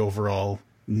with the overall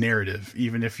narrative,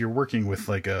 even if you're working with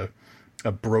a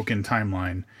broken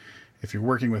timeline. If you're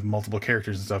working with multiple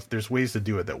characters and stuff, there's ways to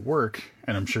do it that work,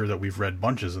 and I'm sure that we've read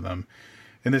bunches of them.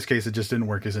 In this case, it just didn't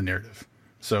work as a narrative.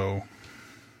 So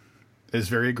it's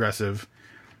very aggressive,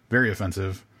 very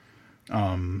offensive.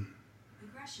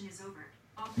 Aggression is over.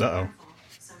 Uh-oh.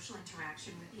 Social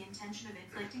interaction with the intention of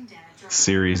inflicting damage.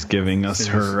 Siri's giving us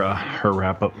her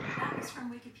wrap up. That was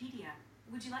from Wikipedia.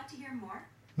 Would you like to hear more?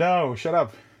 No, shut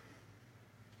up.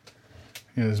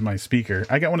 is my speaker.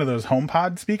 I got one of those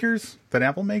HomePod speakers that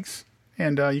Apple makes,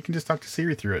 and you can just talk to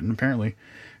Siri through it. And apparently,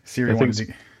 Siri wanted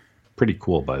to. Pretty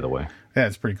cool, by the way. Yeah,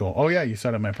 it's pretty cool. Oh yeah, you saw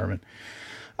it in my apartment.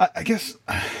 I guess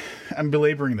I'm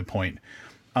belaboring the point.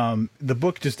 The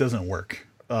book just doesn't work.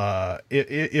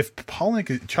 If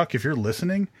Palahniuk, Chuck, if you're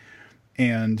listening,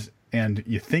 and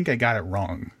you think I got it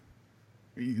wrong,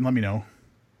 let me know.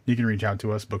 You can reach out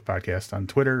to us, Book Podcast, on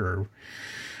Twitter, or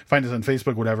find us on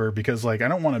Facebook, whatever, because like I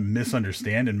don't want to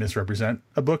misunderstand and misrepresent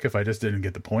a book if I just didn't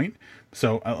get the point.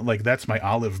 So like that's my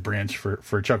olive branch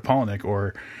for Chuck Palahniuk,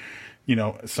 or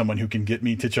someone who can get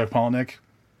me to Chuck Palahniuk.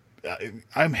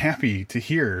 I'm happy to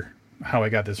hear how I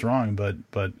got this wrong,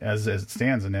 but as it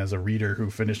stands, and as a reader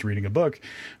who finished reading a book,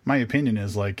 my opinion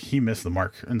is like he missed the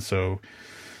mark. And so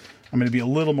I'm going to be a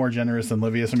little more generous than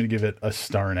Livius. I'm going to give it a 1.5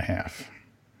 stars.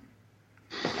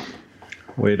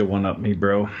 Way to one up me,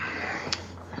 bro.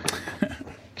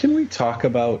 Can we talk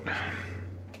about,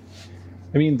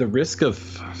 the risk of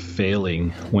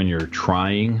failing when you're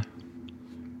trying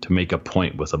to make a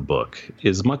point with a book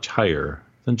is much higher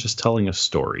than just telling a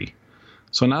story.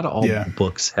 So not all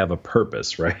books have a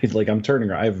purpose, right? Like I have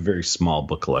a very small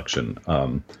book collection,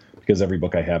 because every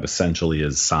book I have essentially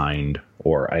is signed,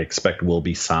 or I expect will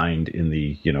be signed in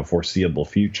the foreseeable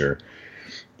future.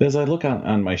 But as I look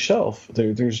on my shelf,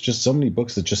 there's just so many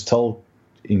books that just tell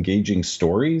engaging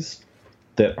stories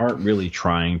that aren't really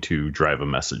trying to drive a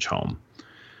message home.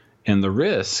 And the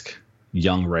risk,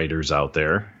 young writers out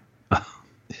there,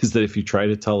 is that if you try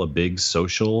to tell a big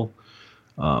social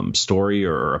story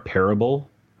or a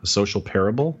social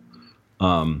parable,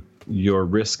 your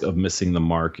risk of missing the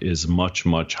mark is much,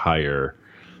 much higher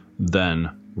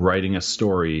than writing a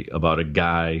story about a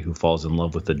guy who falls in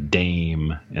love with a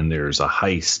dame and there's a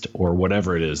heist or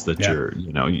whatever it is that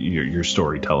your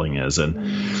storytelling is.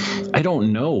 And I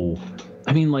don't know.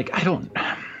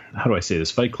 How do I say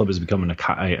this? Fight Club has become an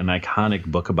iconic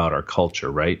book about our culture,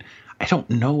 right? I don't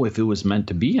know if it was meant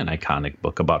to be an iconic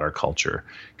book about our culture,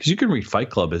 because you can read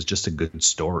Fight Club as just a good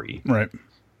story. Right.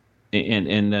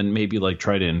 And then maybe like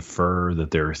try to infer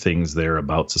that there are things there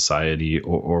about society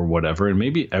or whatever. And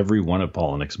maybe every one of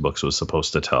Palahniuk's books was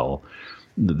supposed to tell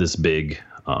this big,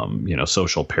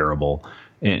 social parable.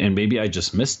 And maybe I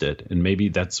just missed it. And maybe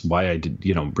that's why I did,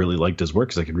 really liked his work,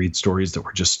 because I could read stories that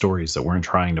were just stories that weren't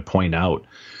trying to point out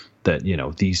that,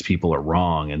 these people are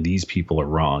wrong and these people are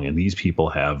wrong and these people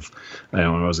have, I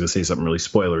don't know, I was going to say something really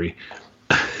spoilery.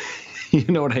 You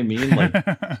know what I mean? Like,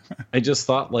 I just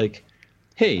thought like,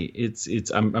 hey,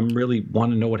 I'm really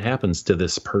want to know what happens to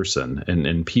this person,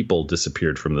 and people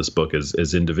disappeared from this book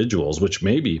as individuals, which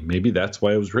maybe that's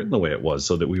why it was written the way it was,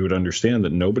 so that we would understand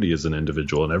that nobody is an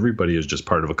individual and everybody is just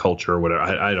part of a culture or whatever.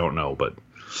 I don't know, but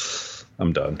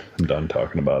I'm done. I'm done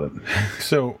talking about it.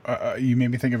 So you made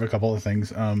me think of a couple of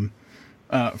things.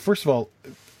 First of all,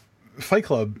 Fight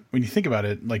Club, when you think about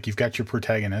it, like you've got your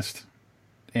protagonist,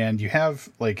 and you have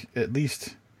like at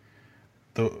least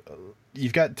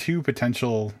you've got two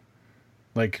potential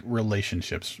like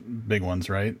relationships, big ones,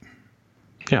 right?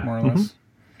 Yeah. More or less.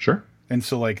 Sure. And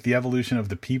so like the evolution of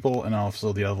the people and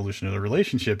also the evolution of the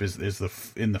relationship is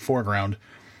in the foreground.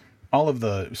 All of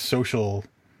the social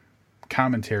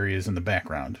commentary is in the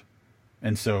background.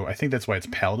 And so I think that's why it's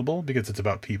palatable, because it's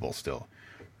about people still.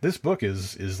 This book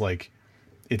is like,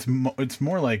 it's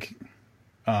more like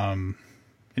an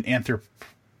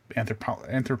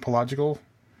anthropological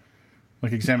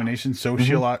like examination,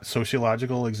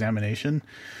 sociological examination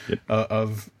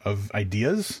of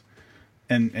ideas,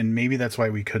 and maybe that's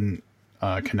why we couldn't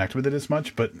connect with it as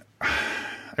much. But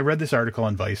I read this article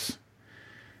on Vice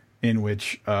in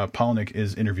which Palahniuk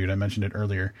is interviewed. I mentioned it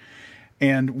earlier,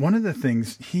 and one of the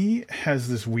things, he has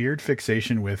this weird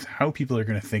fixation with how people are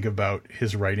going to think about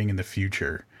his writing in the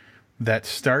future, that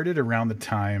started around the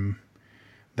time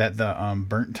that the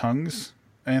Burnt Tongues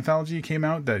anthology came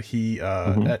out, that he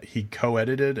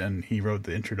co-edited and he wrote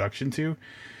the introduction to.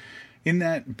 In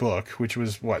that book, which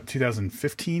was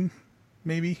 2015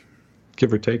 maybe,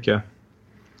 give or take, yeah.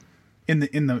 In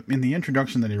the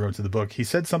introduction that he wrote to the book, he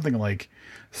said something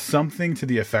to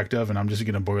the effect of, and I'm just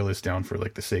going to boil this down for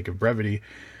like the sake of brevity,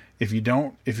 if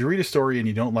you read a story and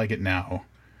you don't like it now,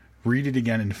 read it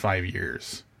again in 5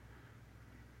 years.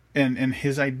 And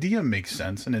his idea makes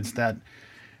sense, and it's that,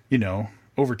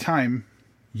 over time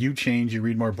you change, you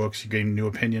read more books, you gain new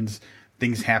opinions,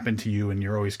 things happen to you, and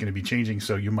you're always going to be changing,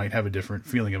 so you might have a different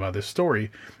feeling about this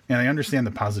story. And I understand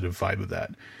the positive vibe of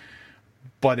that.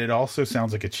 But it also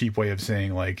sounds like a cheap way of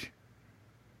saying, like,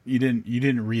 you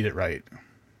didn't read it right.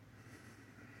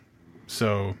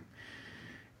 So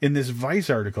in this Vice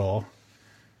article,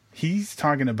 he's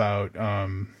talking about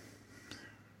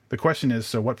The question is,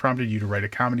 so what prompted you to write a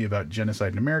comedy about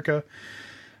genocide in America?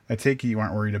 I take it you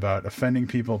aren't worried about offending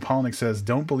people. Polnick says,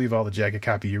 don't believe all the jacket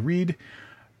copy you read.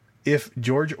 If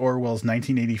George Orwell's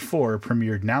 1984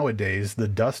 premiered nowadays, the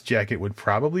dust jacket would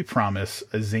probably promise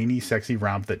a zany, sexy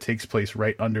romp that takes place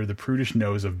right under the prudish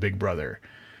nose of Big Brother.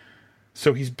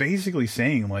 So he's basically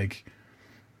saying, like,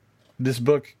 this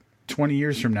book 20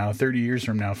 years from now, 30 years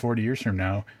from now, 40 years from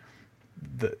now,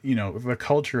 the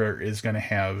culture is going to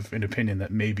have an opinion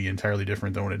that may be entirely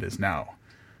different than what it is now.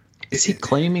 Is he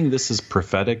claiming this is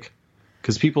prophetic?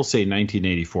 Because people say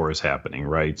 1984 is happening,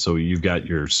 right? So you've got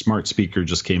your smart speaker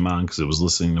just came on because it was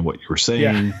listening to what you were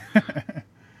saying.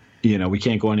 Yeah. We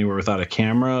can't go anywhere without a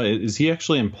camera. Is he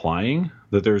actually implying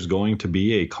that there's going to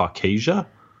be a Caucasia?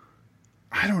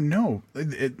 I don't know.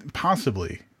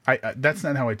 Possibly. That's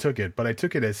not how I took it, but I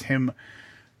took it as him.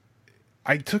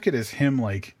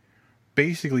 Like,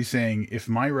 basically saying, if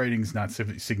my writing's not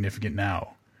significant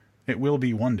now, it will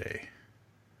be one day.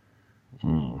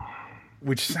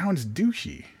 Which sounds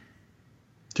douchey.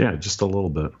 Yeah, just a little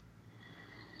bit.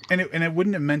 And it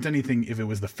wouldn't have meant anything if it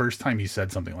was the first time he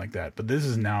said something like that. But this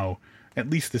is now at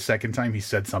least the second time he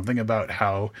said something about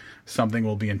how something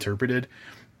will be interpreted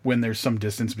when there's some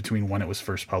distance between when it was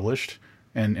first published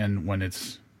and when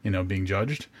it's, being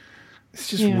judged. It's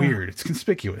just weird. It's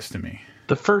conspicuous to me.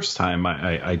 The first time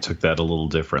I took that a little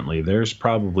differently. There's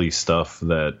probably stuff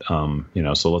that,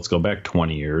 so let's go back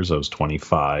 20 years. I was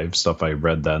 25. Stuff I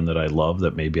read then that I love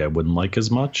that maybe I wouldn't like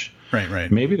as much.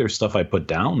 Right. Maybe there's stuff I put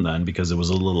down then because it was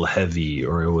a little heavy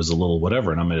or it was a little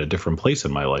whatever. And I'm at a different place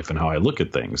in my life and how I look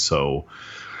at things. So,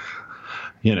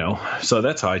 so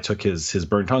that's how I took his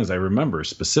Burnt Tongues. I remember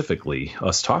specifically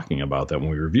us talking about that when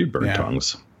we reviewed Burnt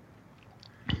Tongues.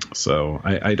 So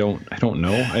I don't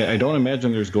know. I don't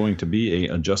imagine there's going to be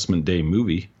a Adjustment Day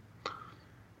movie.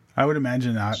 I would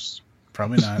imagine not.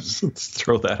 Probably not. Let's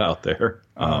throw that out there.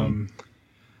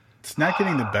 It's not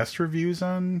getting the best reviews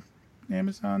on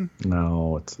Amazon.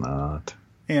 No, it's not.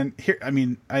 And here,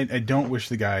 I don't wish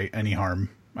the guy any harm.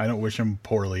 I don't wish him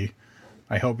poorly.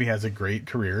 I hope he has a great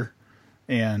career,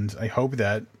 and I hope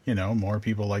that more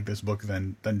people like this book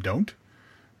than don't.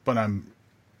 But I'm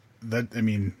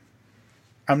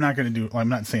not going to I'm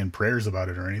not saying prayers about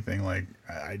it or anything. Like,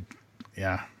 I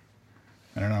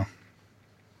don't know.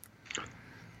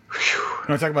 You want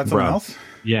to talk about something else?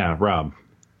 Yeah, Rob.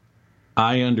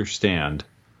 I understand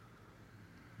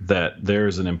that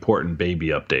there's an important baby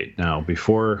update. Now,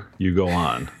 before you go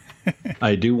on,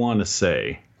 I do want to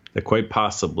say that quite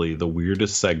possibly the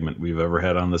weirdest segment we've ever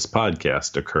had on this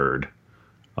podcast occurred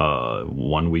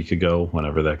 1 week ago,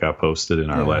 whenever that got posted in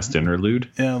our last interlude.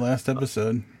 Yeah, last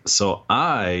episode. So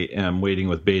I am waiting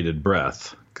with bated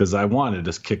breath because I wanted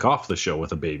to kick off the show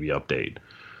with a baby update.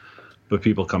 But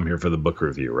people come here for the book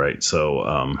review, right?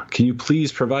 So can you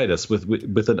please provide us with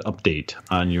an update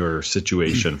on your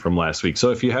situation from last week?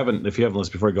 So if you haven't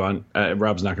listened before I go on,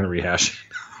 Rob's not going to rehash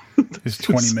his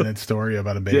 20-minute story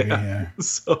about a baby. Yeah.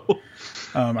 So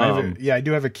I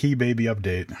do have a key baby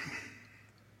update.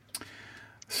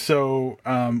 So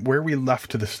where we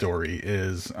left the story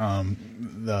is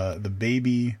the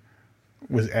baby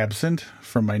was absent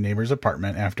from my neighbor's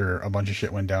apartment after a bunch of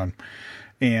shit went down,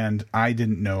 and I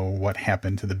didn't know what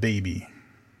happened to the baby.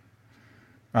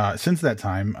 Since that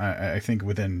time, I think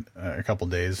within a couple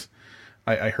days,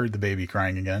 I heard the baby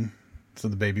crying again. So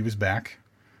the baby was back.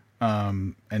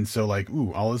 And so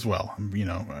all is well.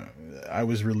 I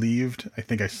was relieved. I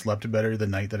think I slept better the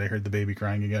night that I heard the baby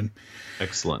crying again.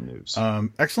 Excellent news.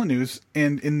 Excellent news.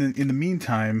 And in the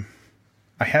meantime,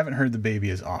 I haven't heard the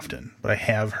baby as often, but I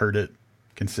have heard it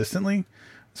consistently.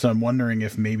 So I'm wondering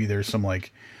if maybe there's some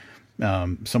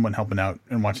someone helping out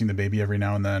and watching the baby every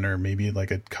now and then, or maybe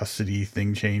a custody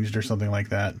thing changed or something like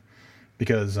that,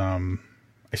 because I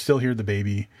still hear the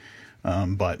baby,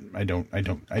 but I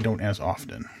don't as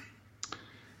often.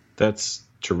 That's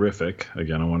terrific.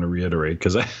 Again, I want to reiterate,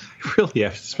 because I really,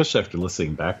 especially after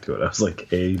listening back to it, I was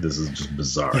like, A, this is just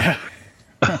bizarre. Yeah.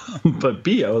 But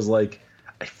B, I was like,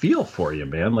 I feel for you,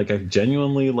 man. I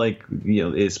genuinely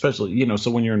especially,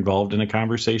 so when you're involved in a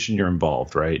conversation, you're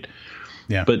involved, right?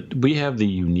 Yeah. But we have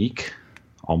the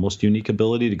almost unique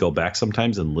ability to go back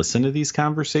sometimes and listen to these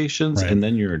conversations, right, and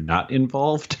then you're not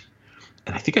involved.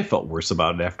 And I think I felt worse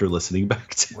about it after listening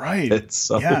back to it.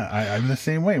 So. Yeah, I'm the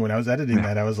same way. When I was editing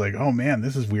that, I was like, oh man,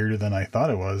 this is weirder than I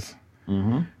thought it was.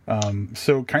 Mm-hmm.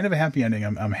 So kind of a happy ending.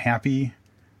 I'm happy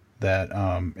that,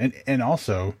 and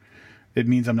also it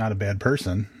means I'm not a bad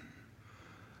person.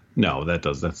 No,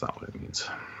 that's not what it means.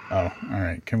 Oh, all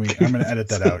right. I'm going to edit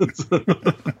that out.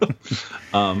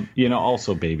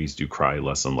 Also babies do cry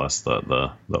less and less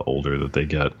the older that they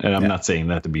get. And I'm not saying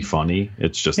that to be funny.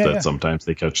 It's just that sometimes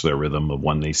they catch their rhythm of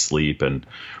when they sleep. And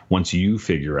once you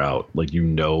figure out, when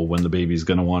the baby's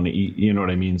going to want to eat, you know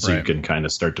what I mean? So you can kind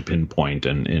of start to pinpoint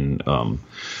and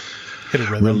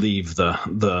relieve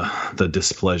the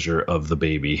displeasure of the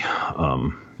baby,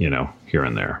 here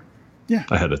and there. Yeah.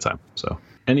 Ahead of time. So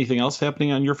anything else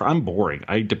happening on your I'm boring.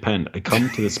 I come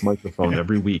to this microphone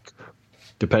every week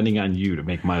depending on you to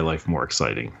make my life more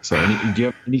exciting. So do you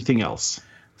have anything else?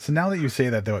 So now that you say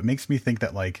that, though, it makes me think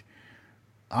that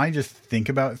I just think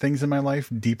about things in my life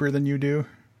deeper than you do.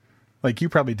 You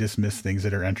probably dismiss things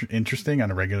that are interesting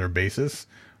on a regular basis,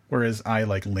 whereas I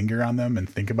linger on them and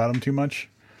think about them too much.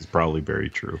 It's probably very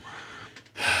true.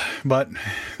 But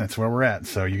that's where we're at.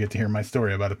 So you get to hear my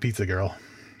story about a pizza girl.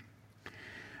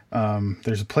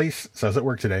 There's a place, so I was at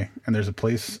work today, and there's a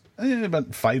place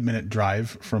about 5-minute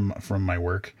drive from my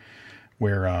work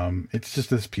where it's just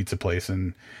this pizza place.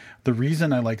 And the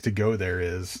reason I like to go there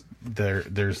is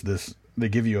there's this, they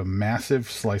give you a massive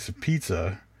slice of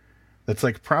pizza that's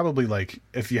probably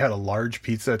if you had a large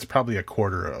pizza, it's probably a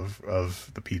quarter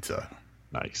of the pizza.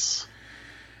 Nice.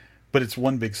 But it's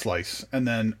one big slice, and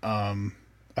then a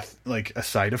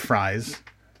side of fries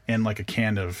and a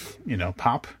can of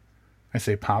pop. I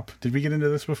say pop. Did we get into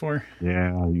this before?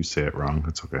 Yeah, you say it wrong.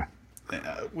 That's okay.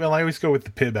 Well, I always go with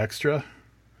the Pib Extra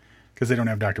because they don't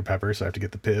have Dr. Pepper, so I have to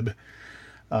get the Pib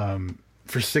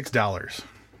for $6.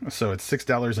 So it's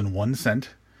 $6.01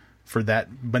 for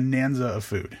that bonanza of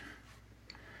food.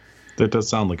 That does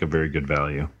sound like a very good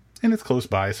value. And it's close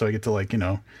by, so I get to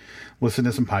listen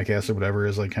to some podcasts or whatever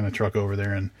as kind of truck over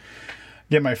there and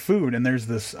get my food. And there's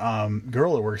this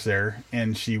girl that works there,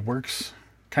 and she works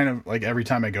kind of every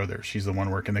time I go there, she's the one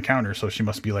working the counter. So she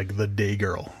must be the day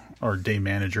girl or day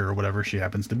manager or whatever she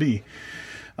happens to be.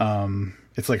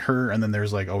 It's her, and then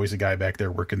there's always a guy back there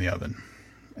working the oven.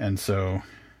 And so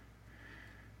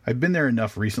I've been there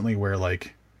enough recently where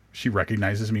she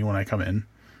recognizes me when I come in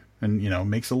and,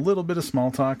 makes a little bit of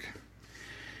small talk.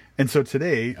 And so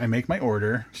today I make my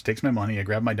order. She takes my money. I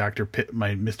grab my my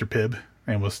Mr. Pibb.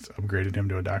 I almost upgraded him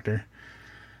to a doctor.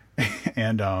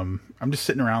 And I'm just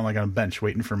sitting around on a bench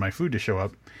waiting for my food to show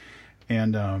up.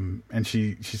 And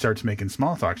she starts making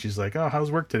small talk. She's like, "Oh,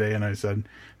 how's work today?" And I said,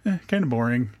 kind of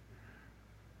boring.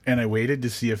 And I waited to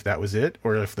see if that was it,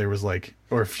 or if there was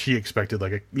or if she expected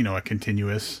a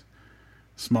continuous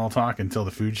small talk until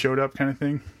the food showed up kind of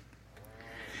thing.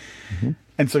 Mm-hmm.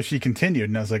 And so she continued,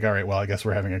 and I was like, all right, well, I guess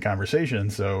we're having a conversation.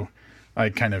 So I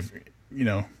kind of,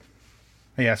 I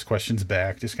asked questions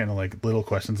back, just kind of little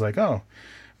questions oh,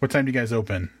 what time do you guys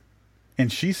open?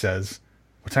 And she says,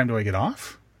 what time do I get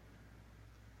off?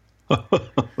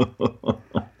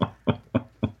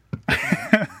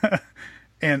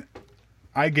 And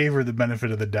I gave her the benefit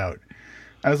of the doubt.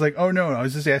 I was like, oh, no, I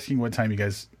was just asking what time you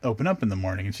guys open up in the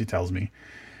morning. And she tells me.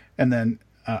 And then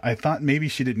I thought maybe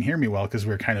she didn't hear me well because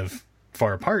we were kind of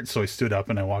far apart. So I stood up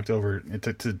and I walked over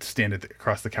to stand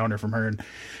across the counter from her and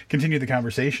continue the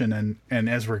conversation. And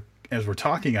as we're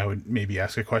talking, I would maybe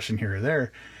ask a question here or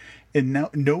there. And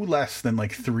no less than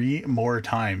 3 more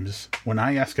times when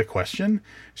I ask a question,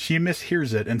 she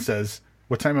mishears it and says,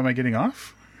 what time am I getting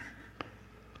off?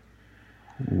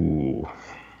 Ooh.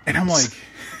 And I'm like...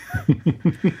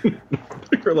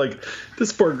 We're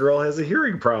this poor girl has a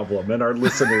hearing problem, and our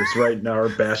listeners right now are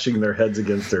bashing their heads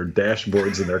against their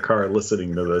dashboards in their car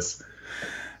listening to this.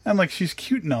 I'm like, she's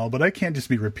cute and all, but I can't just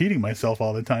be repeating myself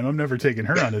all the time. I'm never taking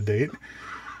her on a date.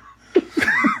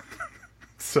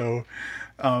 So,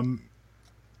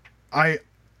 I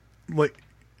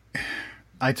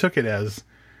took it as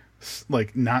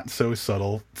not so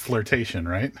subtle flirtation,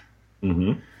 right?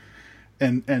 Mm-hmm.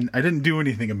 And I didn't do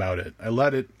anything about it. I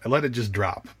let it just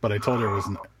drop. But I told her it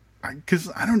wasn't,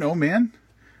 because I don't know, man.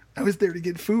 I was there to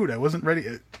get food. I wasn't ready.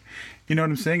 You know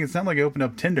what I'm saying? It's not like I opened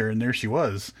up Tinder and there she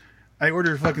was. I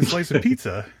ordered a fucking slice of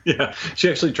pizza. Yeah, she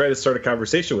actually tried to start a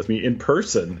conversation with me in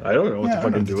person. I don't know what to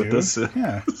fucking do with this.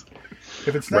 Yeah,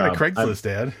 if it's not Rob, a Craigslist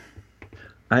ad.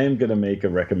 I am going to make a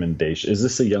recommendation. Is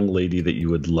this a young lady that you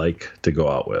would like to go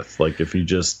out with? If you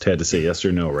just had to say yes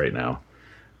or no right now.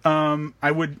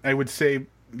 I would say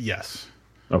yes.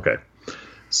 Okay.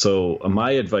 So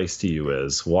my advice to you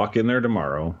is walk in there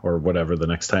tomorrow or whatever the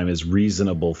next time is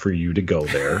reasonable for you to go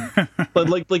there. But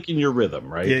in your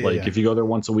rhythm, right? Yeah, if you go there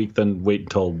once a week, then wait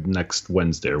until next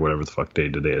Wednesday or whatever the fuck day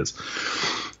today is.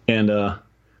 And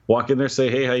walk in there,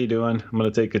 say, hey, how you doing? I'm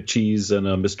going to take a cheese and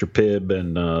a Mr. Pibb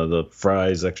and the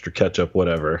fries, extra ketchup,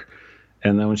 whatever.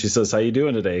 And then when she says, how you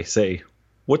doing today? Say,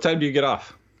 what time do you get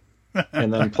off?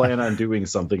 and then plan on doing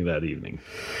something that evening.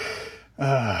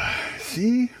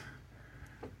 See,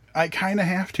 I kind of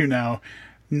have to now,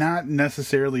 not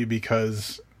necessarily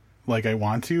because like I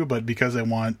want to, but because I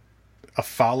want a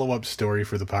follow-up story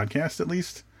for the podcast at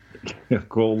least. Yeah,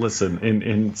 well, listen,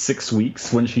 in 6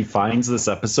 weeks when she finds this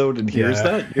episode and hears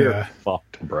that, you're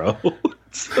fucked, bro.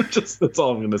 That's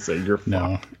all I'm going to say. You're fucked.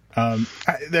 No.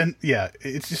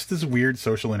 It's just this weird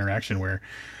social interaction where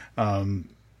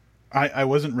I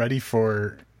wasn't ready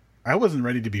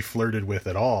to be flirted with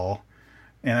at all.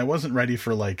 And I wasn't ready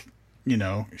for, like, you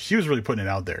know, she was really putting it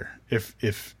out there.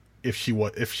 If she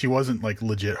wasn't like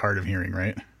legit hard of hearing,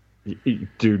 right?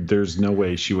 Dude, there's no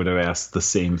way she would have asked the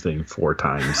same thing 4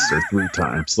 times or 3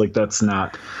 times. Like, that's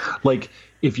not like,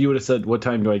 if you would have said, what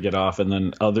time do I get off? And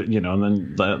then and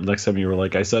then the next time you were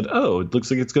like, I said, oh, it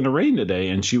looks like it's going to rain today.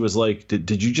 And she was like,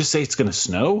 did you just say it's going to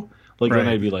snow? Like, Then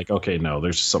I'd be like, okay, no,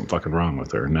 there's something fucking wrong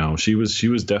with her. No, she was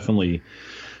definitely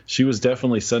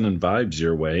sending vibes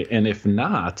your way. And if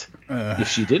not, if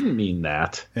she didn't mean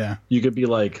that, you could be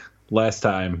like, last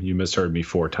time you misheard me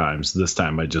 4 times. This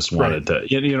time I just wanted to,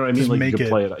 you know what I mean? Just like, you could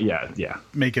play it. Yeah.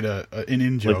 Make it an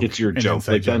in joke. Like, it's your joke.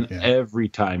 Like, then every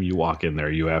time you walk in there,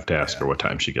 you have to ask her what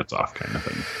time she gets off, kind of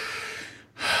thing.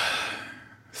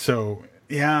 So,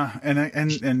 yeah.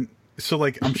 And so,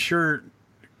 like, I'm sure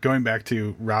going back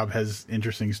to Rob has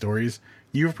interesting stories.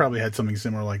 You've probably had something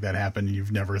similar like that happen and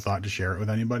you've never thought to share it with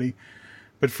anybody.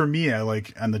 But for me, I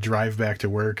like on the drive back to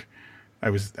work, I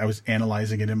was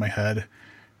analyzing it in my head.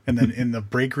 And then in the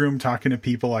break room talking to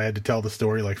people, I had to tell the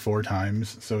story like 4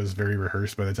 times. So it was very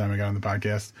rehearsed by the time I got on the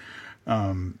podcast.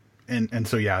 And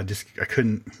so, yeah, I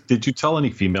couldn't. Did you tell any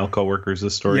female coworkers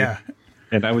this story? Yeah.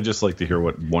 And I would just like to hear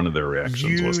what one of their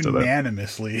reactions was to that.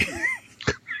 Unanimously.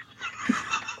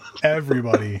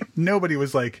 Everybody. Nobody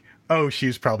was like, oh,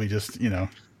 she's probably just,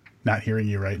 not hearing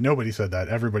you right. Nobody said that.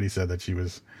 Everybody said that she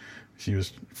was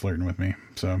flirting with me.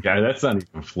 So yeah, that's not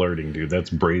even flirting, dude. That's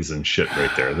brazen shit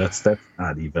right there. That's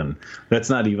not even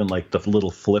like the little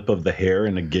flip of the hair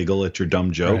and a giggle at your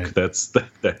dumb joke. Right.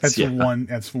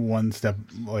 That's one step,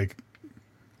 like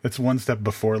that's one step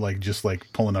before like just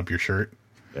like pulling up your shirt.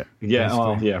 Yeah.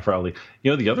 Well, yeah, probably.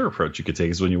 The other approach you could take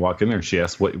is when you walk in there and she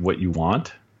asks what you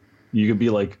want, you could be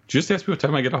like, just ask me what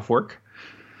time I get off work.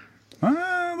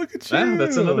 Look at you.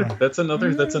 That's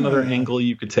another angle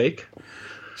you could take.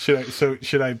 Should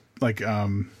I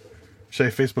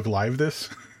Facebook Live this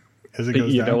as it goes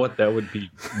down? You know what? That would be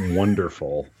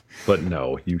wonderful. But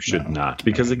no, you should not.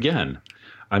 Because again,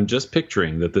 I'm just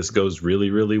picturing that this goes really,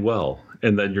 really well.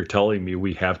 And then you're telling me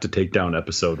we have to take down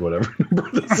episode whatever number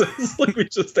this is. Like, we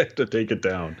just have to take it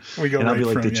down. And I'll be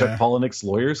like, did Chuck Palahniuk's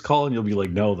lawyers call? And you'll be like,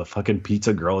 no, the fucking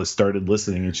pizza girl has started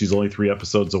listening and she's only 3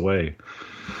 episodes away.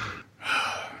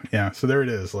 Yeah, so there it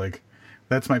is. Like,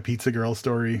 that's my pizza girl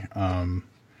story.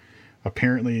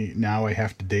 Apparently now I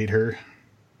have to date her.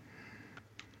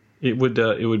 It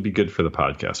would be good for the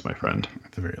podcast, my friend.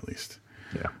 At the very least.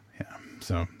 Yeah.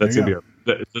 So that's gonna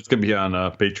be on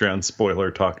Patreon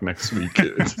spoiler talk next week.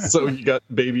 So you got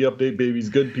baby update, baby's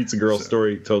good pizza girl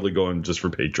story, totally going just for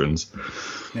patrons.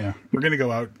 Yeah, we're gonna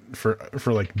go out for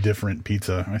like different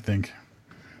pizza. I think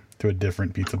to a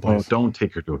different pizza place. Oh, don't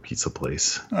take her to a pizza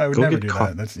place. I would never do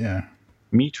that. That's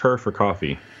Meet her for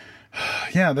coffee.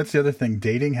 Yeah, that's the other thing.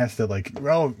 Dating has to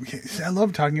I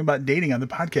love talking about dating on the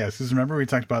podcast. Because remember we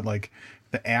talked about like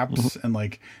the apps and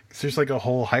like there's like a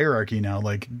whole hierarchy now.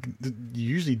 Like you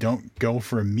usually don't go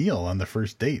for a meal on the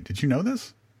first date. Did you know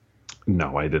this?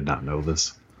 No, I did not know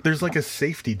this. There's like a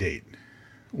safety date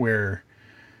where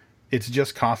it's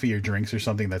just coffee or drinks or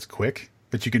something that's quick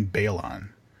that you can bail on.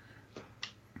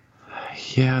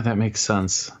 Yeah, that makes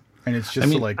sense. And it's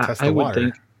just to test the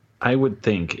water. I would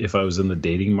think if I was in the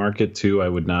dating market too, I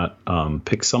would not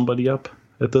pick somebody up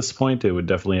at this point. It would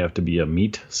definitely have to be a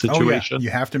meet situation. Oh, yeah.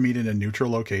 You have to meet in a neutral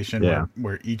location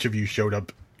where each of you showed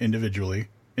up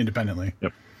independently.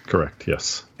 Yep. Correct.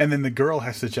 Yes. And then the girl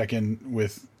has to check in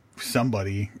with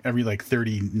somebody every like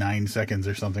 39 seconds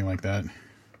or something like that.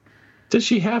 Does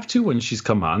she have to when she's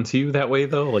come on to you that way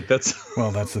though? Like that's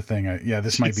that's the thing.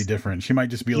 This might be different. She might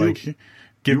just be like,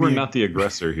 you are not the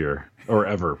aggressor here, or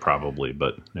ever probably,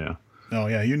 but yeah. Oh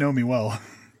yeah, you know me well.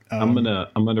 I'm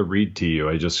gonna read to you.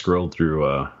 I just scrolled through.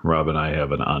 Rob and I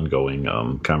have an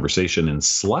ongoing conversation in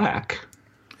Slack.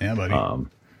 Yeah, buddy.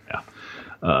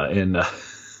 And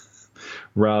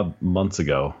Rob a month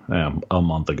ago,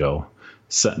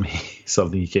 sent me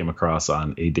something he came across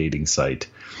on a dating site,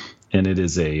 and it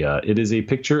is a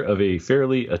picture of a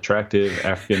fairly attractive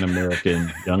African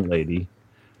American young lady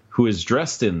who is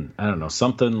dressed in, I don't know,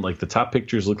 something like the top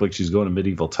pictures look like she's going to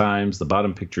medieval times. The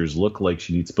bottom pictures look like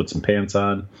she needs to put some pants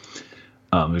on.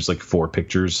 There's like 4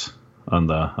 pictures on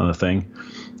the thing.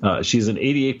 She's an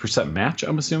 88% match.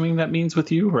 I'm assuming that means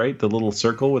with you, right? The little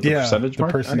circle with the percentage the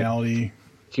mark. Personality.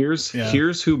 Here's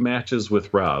who matches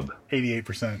with Rob.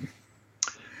 88%.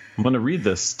 I'm going to read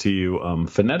this to you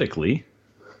phonetically.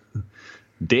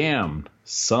 Damn,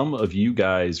 some of you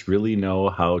guys really know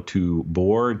how to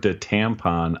bore the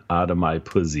tampon out of my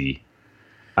pussy.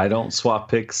 I don't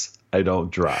swap pics. I don't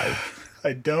drive.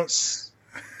 I don't.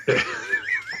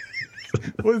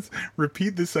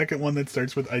 Repeat the second one that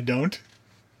starts with I don't.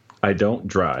 I don't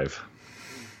drive.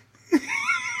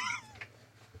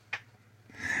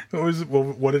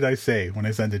 What did I say when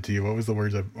I sent it to you? What was the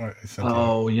words I sent to you?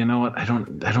 Oh, you know what? I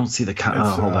don't see the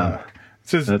hold on. It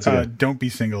says don't be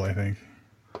single, I think.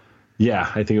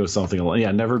 Yeah, I think it was something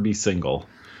like, never be single.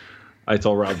 I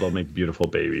told Rob they'll make beautiful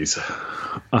babies.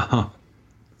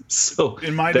 So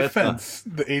in my defense,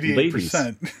 the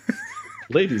 88%.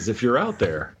 Ladies, if you're out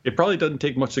there, it probably doesn't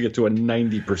take much to get to a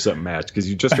 90% match because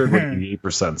you just heard what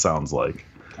 88% sounds like.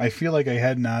 I feel like I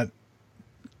had not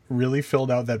really filled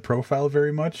out that profile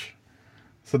very much,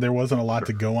 so there wasn't a lot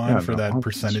to go on for that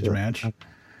percentage match.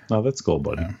 No, that's cool,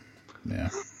 buddy. Yeah.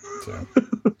 So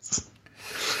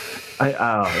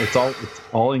it's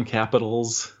all in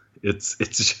capitals.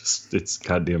 It's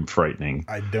goddamn frightening.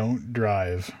 I don't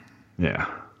drive. Yeah.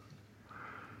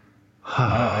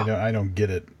 I don't get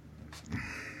it.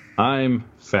 I'm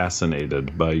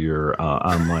fascinated by your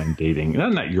online dating.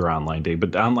 Not your online dating,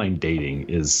 but online dating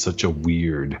is such a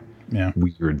weird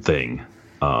thing.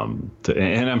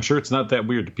 And I'm sure it's not that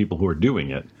weird to people who are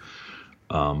doing it.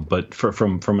 But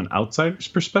from an outsider's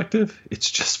perspective, it's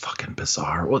just fucking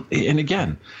bizarre. Well, and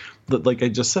again, like I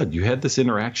just said, you had this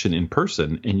interaction in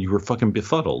person and you were fucking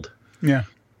befuddled. Yeah.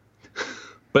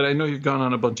 But I know you've gone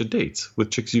on a bunch of dates with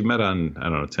chicks you met on, I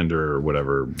don't know, Tinder or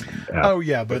whatever app. Oh,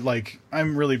 yeah, but, like,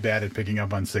 I'm really bad at picking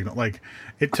up on signal. Like,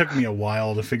 it took me a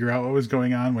while to figure out what was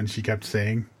going on when she kept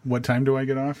saying, what time do I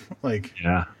get off? Like,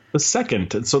 yeah. The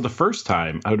first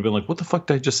time, I would have been like, what the fuck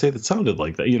did I just say that sounded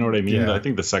like that? You know what I mean? Yeah. I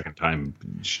think the second time,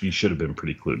 she should have been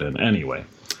pretty clued in. Anyway.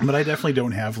 But I definitely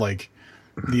don't have, like,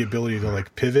 the ability to,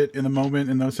 like, pivot in the moment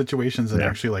in those situations and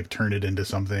actually, like, turn it into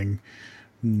something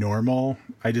normal.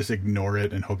 I just ignore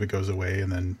it and hope it goes away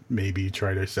and then maybe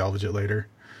try to salvage it later.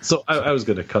 So I was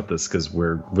going to cut this because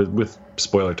we're with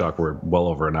spoiler talk. We're well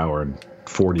over an hour and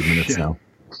 40 minutes now.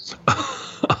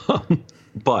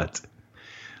 But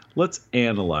let's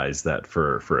analyze that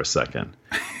for a second.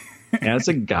 As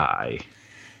a guy,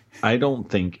 I don't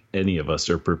think any of us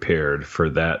are prepared for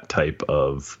that type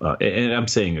of, and I'm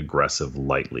saying aggressive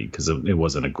lightly because it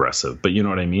wasn't aggressive, but you know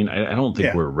what I mean? I don't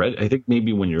think we're ready. I think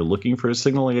maybe when you're looking for a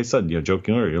signal, like I said,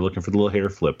 joking earlier, you're looking for the little hair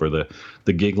flip or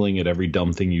the giggling at every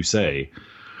dumb thing you say.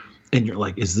 And you're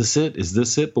like, is this it? Is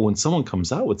this it? But when someone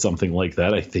comes out with something like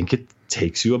that, I think it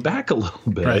takes you aback a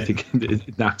little bit. Right. I think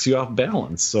it knocks you off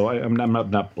balance. So I'm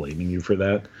not blaming you for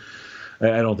that.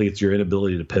 I don't think it's your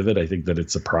inability to pivot. I think that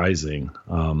it's surprising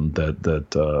that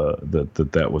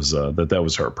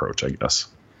was her approach, I guess.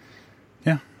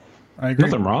 Yeah, I agree.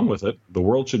 Nothing wrong with it. The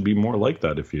world should be more like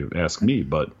that, if you ask me,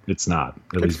 but it's not.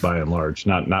 At least by and large,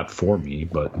 not for me,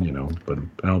 but but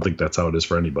I don't think that's how it is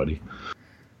for anybody.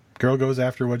 Girl goes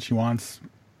after what she wants.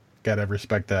 Gotta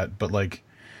respect that. But like,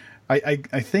 I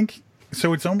think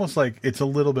so. It's almost like it's a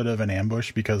little bit of an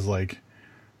ambush because like.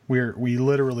 We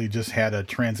literally just had a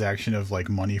transaction of like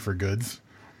money for goods,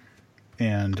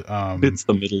 and it's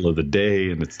the middle of the day,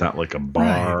 and it's not like a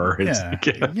bar. Right.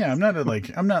 I'm not in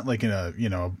a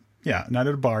not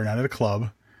at a bar, not at a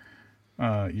club.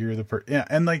 You're the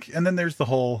and then there's the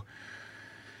whole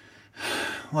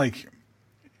like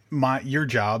your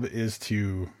job is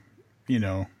to,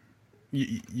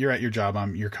 you're at your job.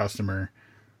 I'm your customer.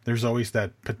 There's always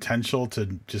that potential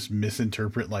to just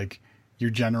misinterpret like. Your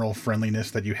general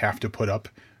friendliness that you have to put up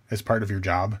as part of your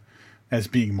job as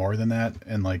being more than that.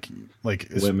 And like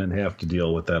women have to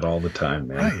deal with that all the time,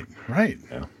 man. Right.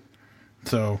 Yeah.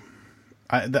 So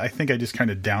I think I just kind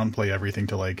of downplay everything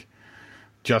to like,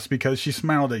 just because she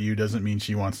smiled at you doesn't mean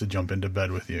she wants to jump into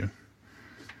bed with you.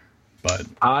 But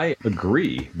I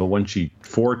agree. But when she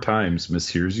 4 times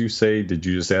mishears you say, did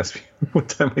you just ask me what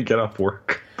time I get off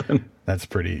work? That's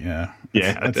pretty, yeah.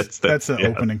 That's an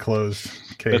open and closed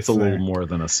case. That's a little more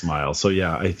than a smile. So,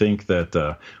 yeah, I think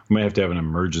that we might have to have an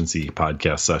emergency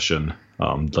podcast session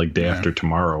like day after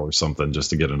tomorrow or something just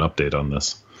to get an update on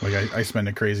this. Like I spent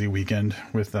a crazy weekend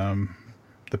with the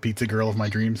pizza girl of my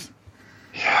dreams.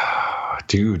 Yeah,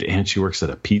 dude. And she works at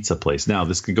a pizza place. Now,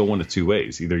 this could go one of 2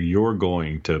 ways. Either you're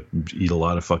going to eat a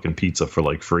lot of fucking pizza for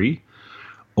like free,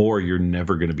 or you're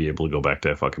never going to be able to go back to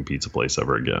that fucking pizza place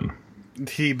ever again.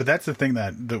 But that's the thing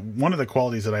that one of the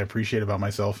qualities that I appreciate about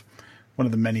myself, one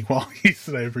of the many qualities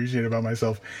that I appreciate about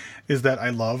myself, is that I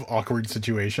love awkward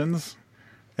situations.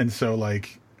 And so,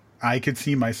 like, I could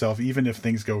see myself, even if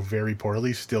things go very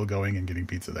poorly, still going and getting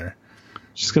pizza there.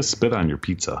 Just gonna spit on your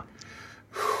pizza.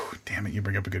 Damn it, you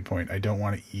bring up a good point. I don't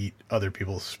want to eat other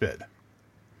people's spit.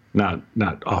 Not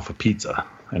off a pizza,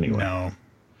 anyway. No.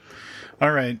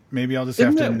 All right, maybe I'll just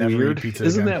have to never eat pizza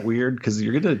Isn't again. that weird? Because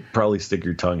you're going to probably stick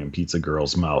your tongue in pizza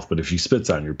girl's mouth, but if she spits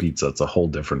on your pizza, it's a whole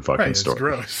different fucking Right, story. it's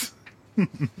gross.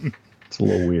 It's a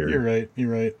little weird. You're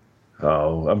right.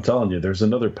 Oh, I'm telling you, there's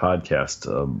another podcast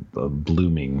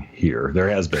blooming here. There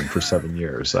has been for 7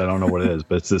 years. I don't know what it is,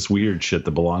 but it's this weird shit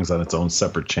that belongs on its own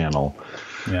separate channel.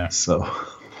 Yeah. So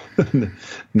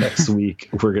next week,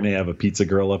 we're going to have a Pizza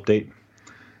Girl update.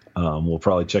 We'll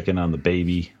probably check in on the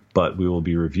baby, but we will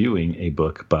be reviewing a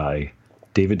book by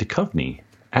David Duchovny,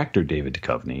 actor David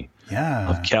Duchovny,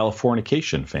 of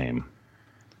Californication fame.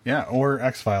 Yeah, or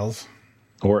X-Files.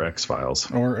 Or X-Files.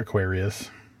 Or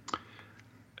Aquarius.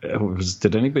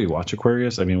 Did anybody watch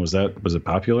Aquarius? I mean, was it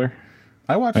popular?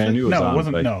 I watched it. Knew it was on, it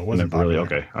wasn't. No, it wasn't popular. Really.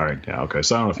 Okay. All right. Yeah. Okay.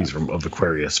 So I don't know if he's of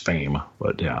Aquarius fame,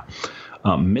 but yeah.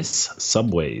 Miss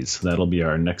Subways. That'll be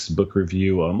our next book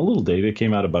review. A little dated. It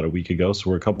came out about a week ago,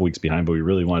 so we're a couple weeks behind. But we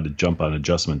really wanted to jump on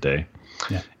Adjustment Day,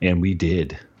 and we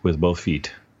did with both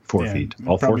feet, 4 feet,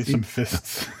 all 4 feet. Probably some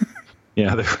fists.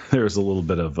 Yeah, there was a little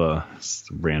bit of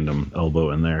random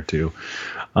elbow in there too.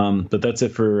 But that's it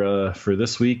for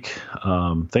this week.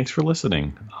 Thanks for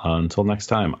listening. Until next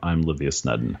time, I'm Livia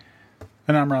Snedden.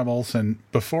 And I'm Rob Olson.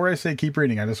 Before I say keep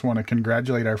reading, I just want to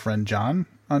congratulate our friend John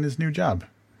on his new job.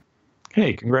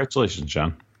 Hey, congratulations,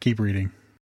 John. Keep reading.